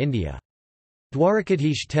Survey of India.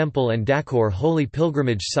 Dwarkadhish Temple and Dakor holy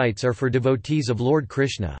pilgrimage sites are for devotees of Lord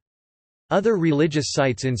Krishna. Other religious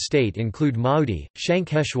sites in state include Maudi,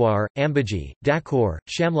 Shankeshwar, Ambaji, Dakor,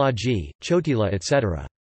 Shamlaji, Chotila etc.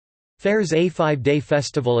 Fairs A 5-day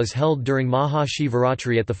festival is held during Maha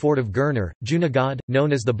Shivaratri at the fort of Girnar, Junagadh,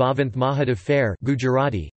 known as the Bhavanth Mahadev Fair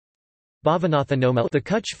Gujarati. Bhavanathanoma. The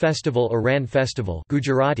Kutch festival or Rann festival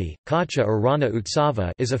Gujarati, Kacha or Rana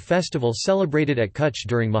Utsava is a festival celebrated at Kutch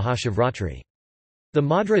during Mahashivratri. The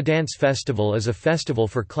Madra Dance Festival is a festival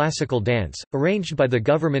for classical dance, arranged by the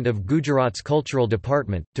Government of Gujarat's Cultural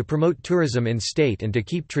Department, to promote tourism in state and to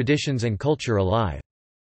keep traditions and culture alive.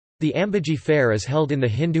 The Ambaji Fair is held in the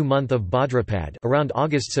Hindu month of Bhadrapad around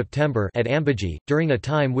August-September at Ambaji, during a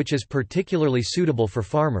time which is particularly suitable for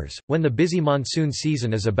farmers, when the busy monsoon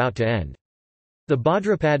season is about to end. The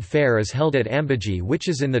Bhadrapad Fair is held at Ambaji, which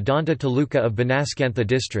is in the Danta Taluka of Banaskantha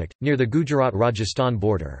district, near the Gujarat-Rajasthan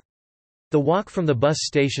border. The walk from the bus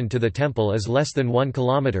station to the temple is less than 1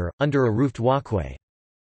 kilometre, under a roofed walkway.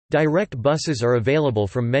 Direct buses are available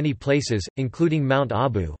from many places, including Mount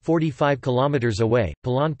Abu 45 km away,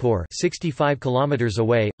 Palanpur 65 km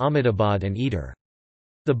away, Ahmedabad and Edur.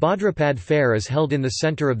 The Bhadrapad Fair is held in the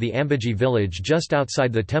centre of the Ambaji village just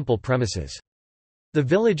outside the temple premises. The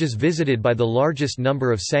village is visited by the largest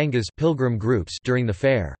number of sanghas pilgrim groups during the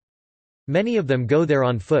fair. Many of them go there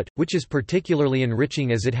on foot, which is particularly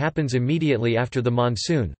enriching as it happens immediately after the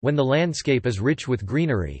monsoon, when the landscape is rich with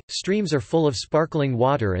greenery, streams are full of sparkling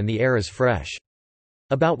water and the air is fresh.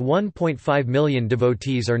 About 1.5 million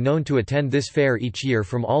devotees are known to attend this fair each year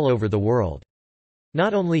from all over the world.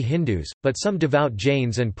 Not only Hindus, but some devout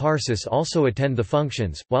Jains and Parsis also attend the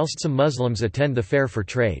functions, whilst some Muslims attend the fair for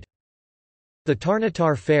trade. The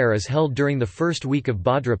Tarnatar Fair is held during the first week of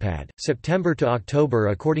Bhadrapad, September to October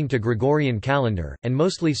according to Gregorian calendar, and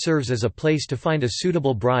mostly serves as a place to find a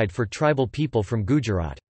suitable bride for tribal people from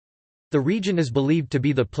Gujarat. The region is believed to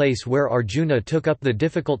be the place where Arjuna took up the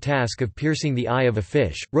difficult task of piercing the eye of a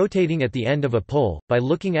fish, rotating at the end of a pole, by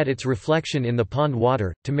looking at its reflection in the pond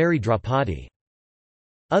water, to marry Draupadi.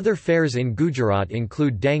 Other fairs in Gujarat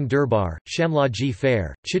include Dang Durbar, Shamlaji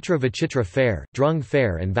Fair, Chitra Vichitra Fair, Drung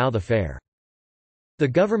Fair and Vautha Fair. The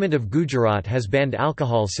government of Gujarat has banned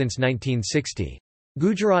alcohol since 1960.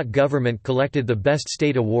 Gujarat government collected the Best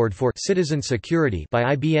State Award for Citizen Security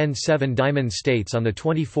by IBN 7 Diamond States on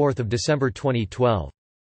 24 December 2012.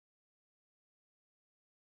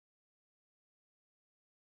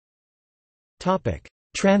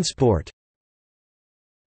 Transport.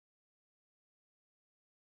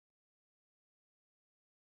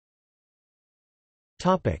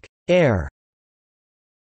 Air.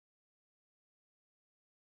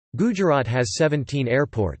 Gujarat has 17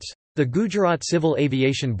 airports. The Gujarat Civil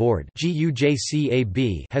Aviation Board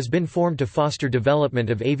has been formed to foster development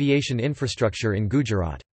of aviation infrastructure in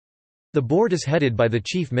Gujarat. The board is headed by the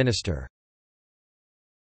Chief Minister.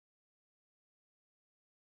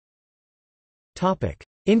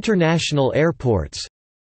 International airports.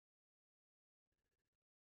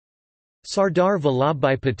 Sardar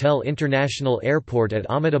Vallabhbhai Patel International Airport at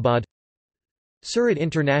Ahmedabad, Surat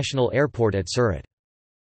International Airport at Surat.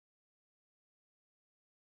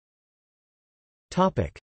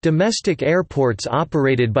 Domestic airports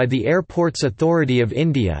operated by the Airports Authority of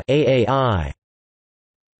India (AAI).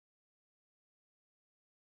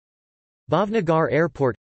 Bhavnagar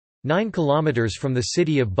Airport 9 km from the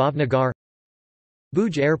city of Bhavnagar.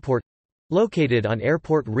 Bhuj Airport located on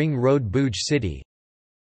Airport Ring Road, Bhuj City.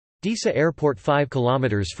 Disa Airport 5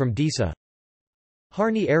 km from Disa.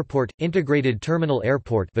 Harni Airport Integrated Terminal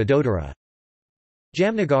Airport Vadodara.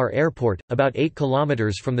 Jamnagar Airport about 8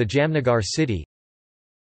 km from the Jamnagar city.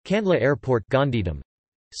 Kandla Airport Gandhidham,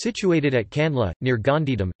 situated at Kandla, near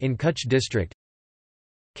Gandhidham, in Kutch district.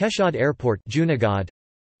 Keshad Airport Junagadh.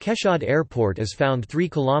 Keshad Airport is found 3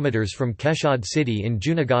 km from Keshad city in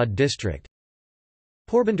Junagadh district.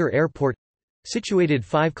 Porbandar Airport, situated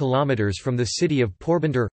 5 km from the city of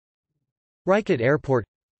Porbandar. Raikat Airport,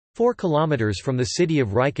 4 km from the city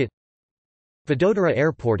of Raikat. Vadodara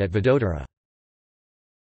Airport at Vadodara.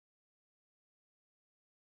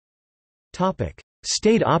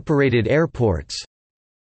 State-operated airports.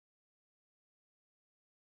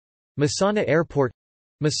 Mehsana Airport.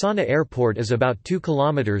 Mehsana Airport is about 2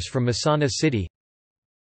 km from Mehsana city.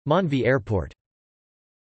 Manvi Airport.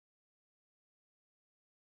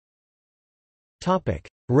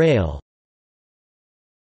 Rail.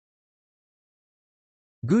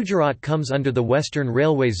 Gujarat comes under the Western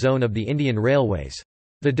Railway Zone of the Indian Railways.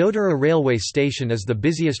 Vadodara railway station is the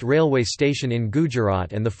busiest railway station in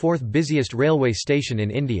Gujarat and the fourth busiest railway station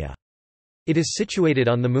in India. It is situated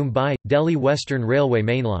on the Mumbai-Delhi Western Railway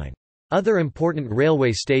mainline. Other important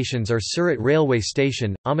railway stations are Surat Railway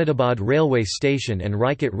Station, Ahmedabad Railway Station and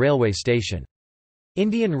Raikat Railway Station.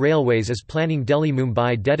 Indian Railways is planning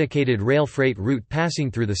Delhi-Mumbai dedicated rail freight route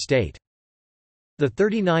passing through the state. The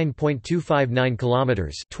 39.259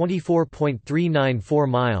 kilometers (24.394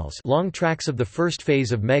 miles) long tracks of the first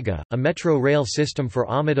phase of Mega, a metro rail system for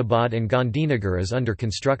Ahmedabad and Gandhinagar is under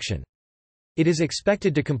construction. It is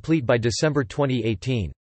expected to complete by December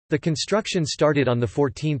 2018. The construction started on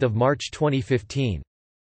 14 March 2015.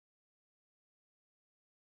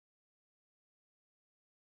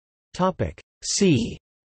 See: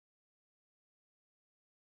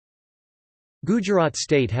 Gujarat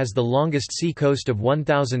state has the longest sea coast of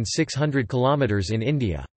 1,600 km in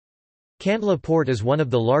India. Kandla port is one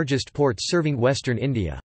of the largest ports serving western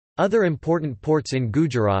India. Other important ports in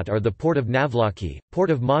Gujarat are the Port of Navlakhi,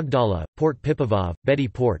 Port of Magdala, Port Pipavav, Betty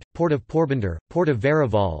Port, Port of Porbandar, Port of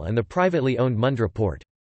Varaval and the privately owned Mundra port.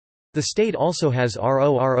 The state also has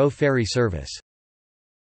RORO ferry service.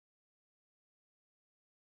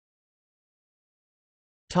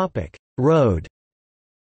 Road.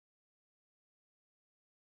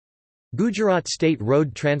 Gujarat State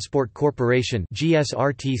Road Transport Corporation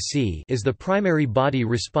 (GSRTC) is the primary body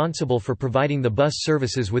responsible for providing the bus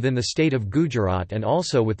services within the state of Gujarat and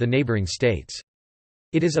also with the neighbouring states.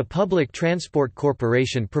 It is a public transport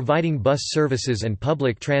corporation providing bus services and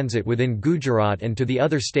public transit within Gujarat and to the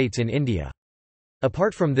other states in India.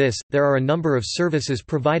 Apart from this, there are a number of services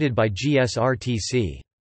provided by GSRTC.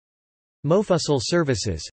 Mofussil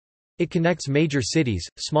services. It connects major cities,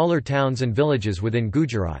 smaller towns and villages within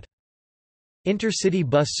Gujarat. Intercity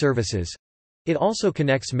bus services. It also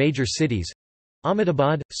connects major cities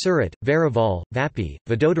Ahmedabad, Surat, Varaval, Vapi,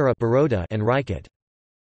 Vadodara Baroda and Raikat.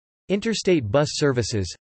 Interstate bus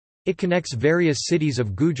services. It connects various cities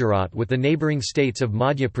of Gujarat with the neighbouring states of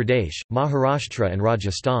Madhya Pradesh, Maharashtra and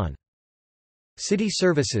Rajasthan. City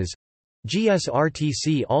services.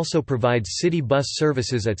 GSRTC also provides city bus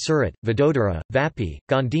services at Surat, Vadodara, Vapi,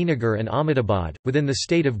 Gandhinagar and Ahmedabad, within the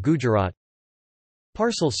state of Gujarat.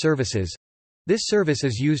 Parcel services. This service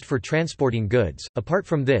is used for transporting goods. Apart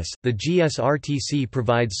from this, the GSRTC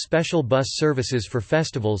provides special bus services for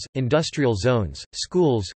festivals, industrial zones,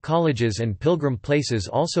 schools, colleges and pilgrim places.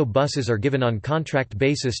 Also, buses are given on contract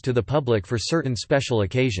basis to the public for certain special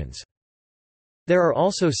occasions. There are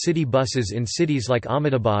also city buses in cities like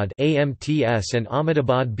Ahmedabad AMTS and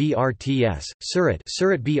Ahmedabad BRTS, Surat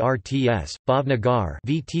BRTS, Bhavnagar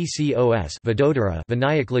VTCOS, Vadodara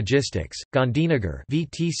Vinayak Logistics, Gandhinagar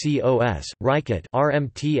VTCOS, Raikat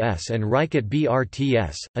RMTS and Raikat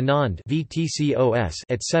BRTS, Anand VTCOS,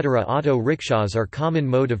 etc. Auto rickshaws are common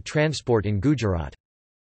mode of transport in Gujarat.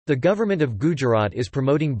 The government of Gujarat is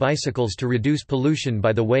promoting bicycles to reduce pollution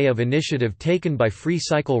by the way of initiative taken by free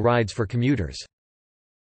cycle rides for commuters.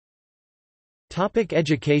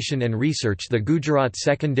 Education and research. The Gujarat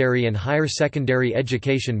Secondary and Higher Secondary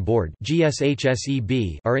Education Board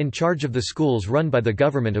are in charge of the schools run by the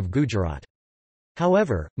government of Gujarat.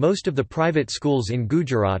 However, most of the private schools in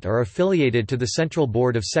Gujarat are affiliated to the Central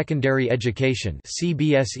Board of Secondary Education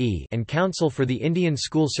and Council for the Indian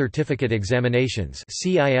School Certificate Examinations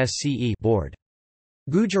board.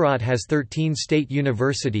 Gujarat has 13 state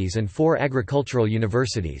universities and 4 agricultural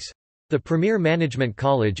universities. The premier management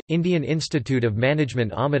college, Indian Institute of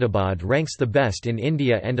Management Ahmedabad ranks the best in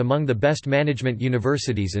India and among the best management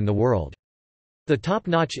universities in the world. The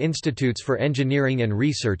top-notch institutes for engineering and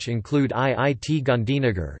research include IIT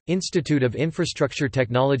Gandhinagar, Institute of Infrastructure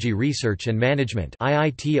Technology Research and Management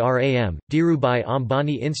IITRAM, Dhirubhai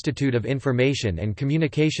Ambani Institute of Information and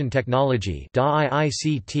Communication Technology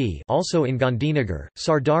also in Gandhinagar,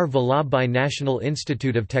 Sardar Vallabhbhai National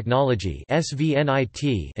Institute of Technology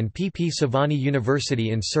SVNIT and PP Savani University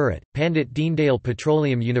in Surat, Pandit Deendayal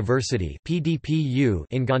Petroleum University PDPU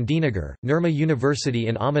in Gandhinagar, Nirma University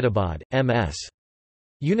in Ahmedabad, MS.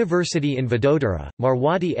 University in Vadodara,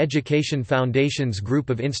 Marwadi Education Foundation's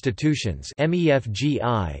group of institutions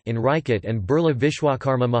MEFGI in Raikat and Birla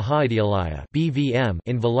Vishwakarma Mahavidyalaya BVM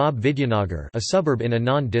in Vallabh Vidyanagar, a suburb in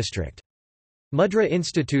Anand district. Mudra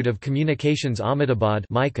Institute of Communications Ahmedabad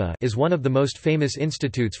is one of the most famous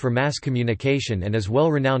institutes for mass communication and is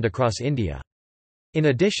well renowned across India. In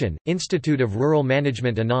addition, Institute of Rural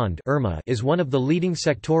Management Anand is one of the leading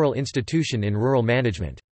sectoral institution in rural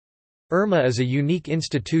management. IRMA is a unique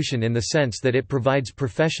institution in the sense that it provides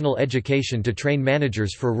professional education to train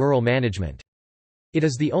managers for rural management. It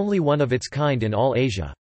is the only one of its kind in all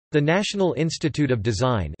Asia. The National Institute of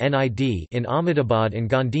Design (NID) in Ahmedabad and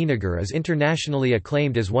Gandhinagar is internationally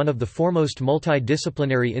acclaimed as one of the foremost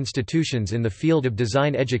multidisciplinary institutions in the field of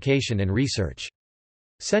design education and research.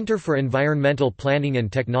 Centre for Environmental Planning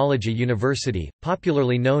and Technology University,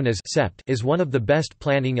 popularly known as CEPT, is one of the best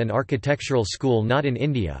planning and architectural school not in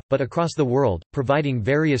India, but across the world, providing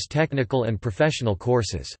various technical and professional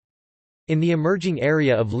courses. In the emerging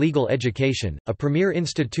area of legal education, a premier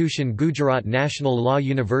institution, Gujarat National Law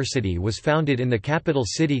University, was founded in the capital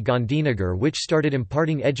city Gandhinagar, which started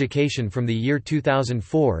imparting education from the year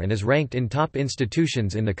 2004 and is ranked in top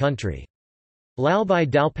institutions in the country. Lalbhai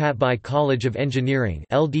Dalpatbhai College of Engineering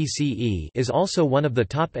 (LDCE) is also one of the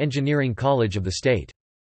top engineering college of the state.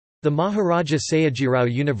 The Maharaja Sayajirao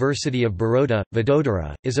University of Baroda,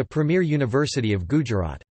 Vadodara, is a premier university of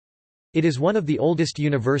Gujarat. It is one of the oldest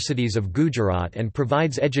universities of Gujarat and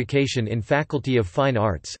provides education in Faculty of Fine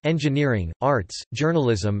Arts, Engineering, Arts,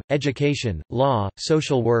 Journalism, Education, Law,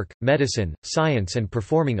 Social Work, Medicine, Science and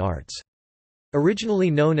Performing Arts.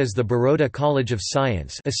 Originally known as the Baroda College of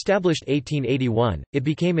Science, established 1881, it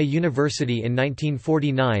became a university in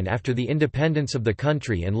 1949 after the independence of the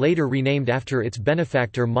country and later renamed after its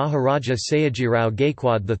benefactor Maharaja Sayajirao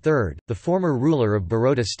Gaikwad III, the former ruler of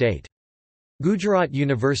Baroda state. Gujarat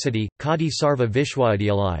University, Kadi Sarva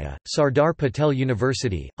Vishwavidyalaya, Sardar Patel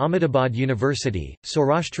University, Ahmedabad University,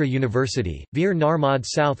 Saurashtra University, Veer Narmad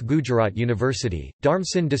South Gujarat University,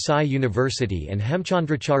 Dharmsingh Desai University and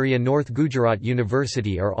Hemchandracharya North Gujarat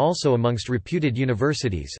University are also amongst reputed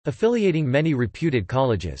universities, affiliating many reputed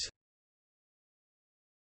colleges.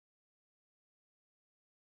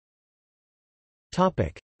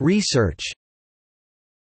 Research.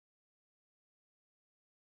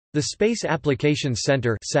 The Space Applications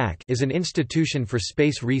Centre is an institution for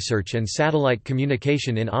space research and satellite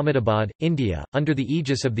communication in Ahmedabad, India, under the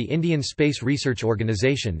aegis of the Indian Space Research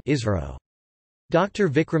Organisation (ISRO). Dr.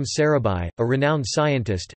 Vikram Sarabhai, a renowned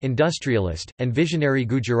scientist, industrialist, and visionary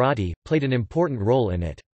Gujarati, played an important role in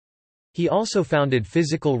it. He also founded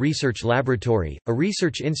Physical Research Laboratory, a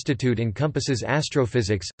research institute encompasses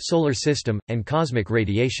astrophysics, solar system, and cosmic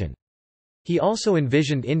radiation. He also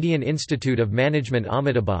envisioned Indian Institute of Management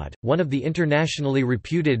Ahmedabad, one of the internationally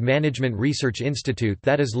reputed management research institute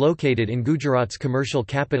that is located in Gujarat's commercial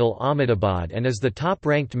capital Ahmedabad and is the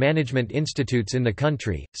top-ranked management institutes in the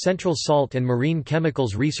country. Central Salt and Marine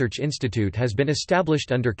Chemicals Research Institute has been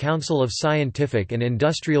established under Council of Scientific and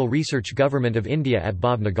Industrial Research Government of India at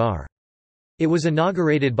Bhavnagar. It was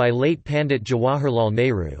inaugurated by late Pandit Jawaharlal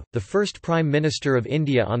Nehru, the first Prime Minister of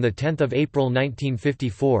India on 10 April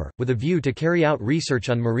 1954, with a view to carry out research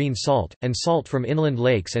on marine salt, and salt from inland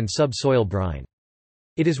lakes and subsoil brine.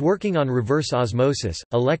 It is working on reverse osmosis,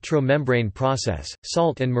 electro-membrane process,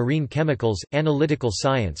 salt and marine chemicals, analytical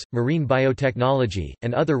science, marine biotechnology,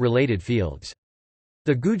 and other related fields.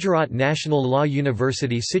 The Gujarat National Law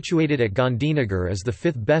University situated at Gandhinagar is the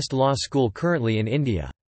fifth best law school currently in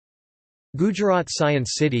India. Gujarat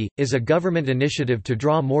Science City, is a government initiative to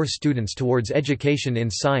draw more students towards education in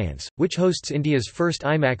science, which hosts India's first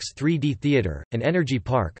IMAX 3D theatre, an energy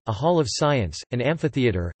park, a hall of science, an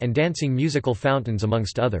amphitheatre, and dancing musical fountains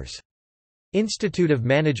amongst others. Institute of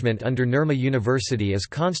Management under Nirma University is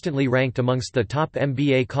constantly ranked amongst the top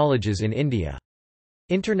MBA colleges in India.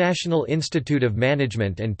 International Institute of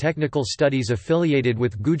Management and Technical Studies affiliated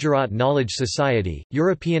with Gujarat Knowledge Society,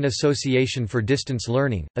 European Association for Distance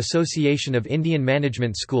Learning, Association of Indian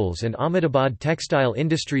Management Schools and Ahmedabad Textile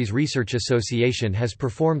Industries Research Association has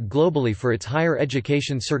performed globally for its higher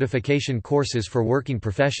education certification courses for working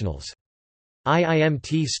professionals.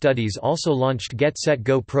 IIMT Studies also launched Get Set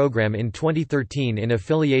Go program in 2013 in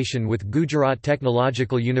affiliation with Gujarat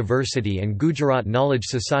Technological University and Gujarat Knowledge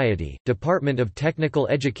Society, Department of Technical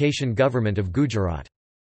Education Government of Gujarat.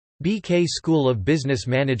 BK School of Business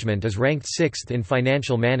Management is ranked 6th in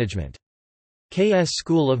financial management. KS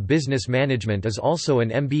School of Business Management is also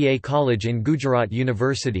an MBA college in Gujarat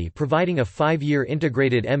University providing a 5-year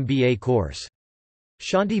integrated MBA course.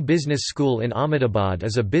 Shanti Business School in Ahmedabad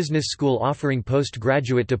is a business school offering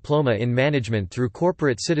postgraduate diploma in management through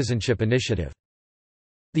Corporate Citizenship Initiative.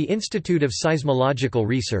 The Institute of Seismological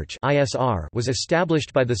Research (ISR) was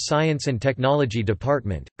established by the Science and Technology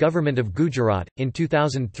Department, Government of Gujarat, in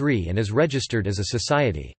 2003 and is registered as a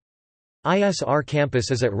society. ISR campus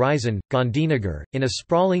is at Raisen, Gandhinagar, in a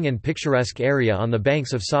sprawling and picturesque area on the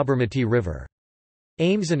banks of Sabarmati River.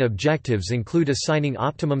 Aims and objectives include assigning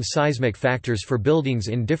optimum seismic factors for buildings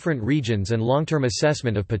in different regions and long-term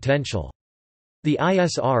assessment of potential. The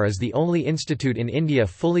ISR is the only institute in India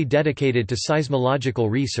fully dedicated to seismological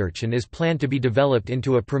research and is planned to be developed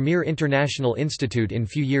into a premier international institute in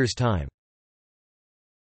few years' time.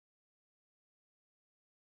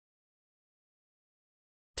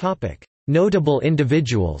 Notable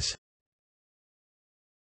individuals.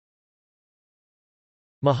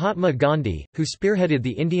 Mahatma Gandhi, who spearheaded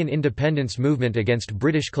the Indian independence movement against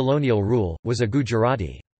British colonial rule, was a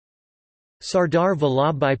Gujarati. Sardar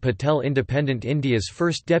Vallabhbhai Patel, independent India's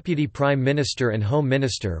first deputy prime minister and home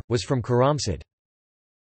minister, was from Karamsad.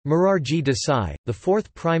 Morarji Desai, the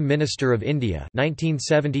fourth Prime Minister of India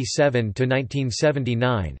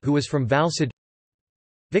 1977–1979, who was from Valsad.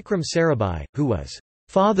 Vikram Sarabhai, who was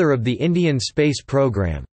father of the Indian space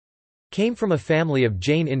program, came from a family of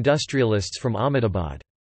Jain industrialists from Ahmedabad.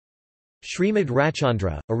 Srimad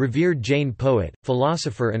Rachandra, a revered Jain poet,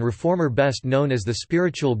 philosopher and reformer best known as the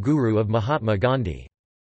spiritual guru of Mahatma Gandhi.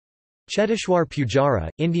 Cheteshwar Pujara,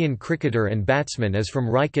 Indian cricketer and batsman, is from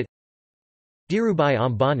Raikat. Dhirubhai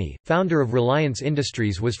Ambani, founder of Reliance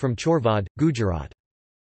Industries, was from Chorvad, Gujarat.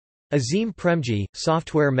 Azim Premji,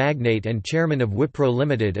 software magnate and chairman of Wipro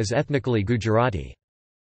Limited, is ethnically Gujarati.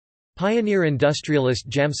 Pioneer industrialist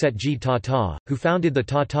Jamsetji Tata, who founded the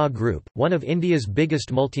Tata Group, one of India's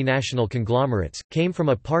biggest multinational conglomerates, came from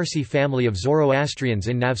a Parsi family of Zoroastrians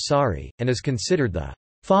in Navsari, and is considered the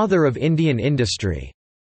father of Indian industry.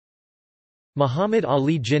 Muhammad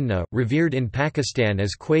Ali Jinnah, revered in Pakistan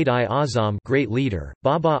as Quaid-i-Azam, great leader,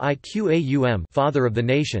 Baba-i-Qaum, father of the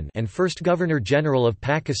nation, and first Governor-General of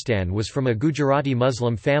Pakistan, was from a Gujarati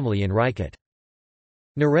Muslim family in Raikat.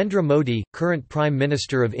 Narendra Modi, current Prime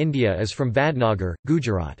Minister of India, is from Vadnagar,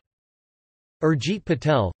 Gujarat. Urjit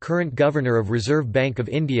Patel, current Governor of Reserve Bank of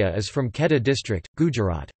India, is from Kheda district,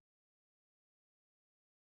 Gujarat.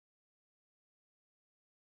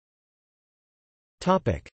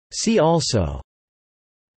 See also: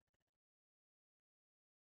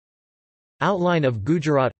 Outline of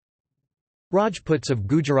Gujarat, Rajputs of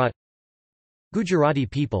Gujarat, Gujarati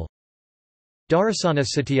people, Dharasana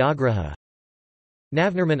Satyagraha,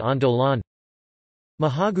 Navnirman Andolan,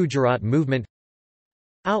 Mahagujarat movement,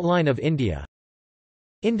 Outline of India,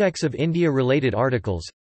 Index of India-related articles,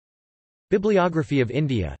 Bibliography of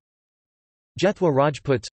India, Jethwa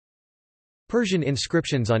Rajputs, Persian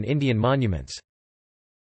inscriptions on Indian monuments.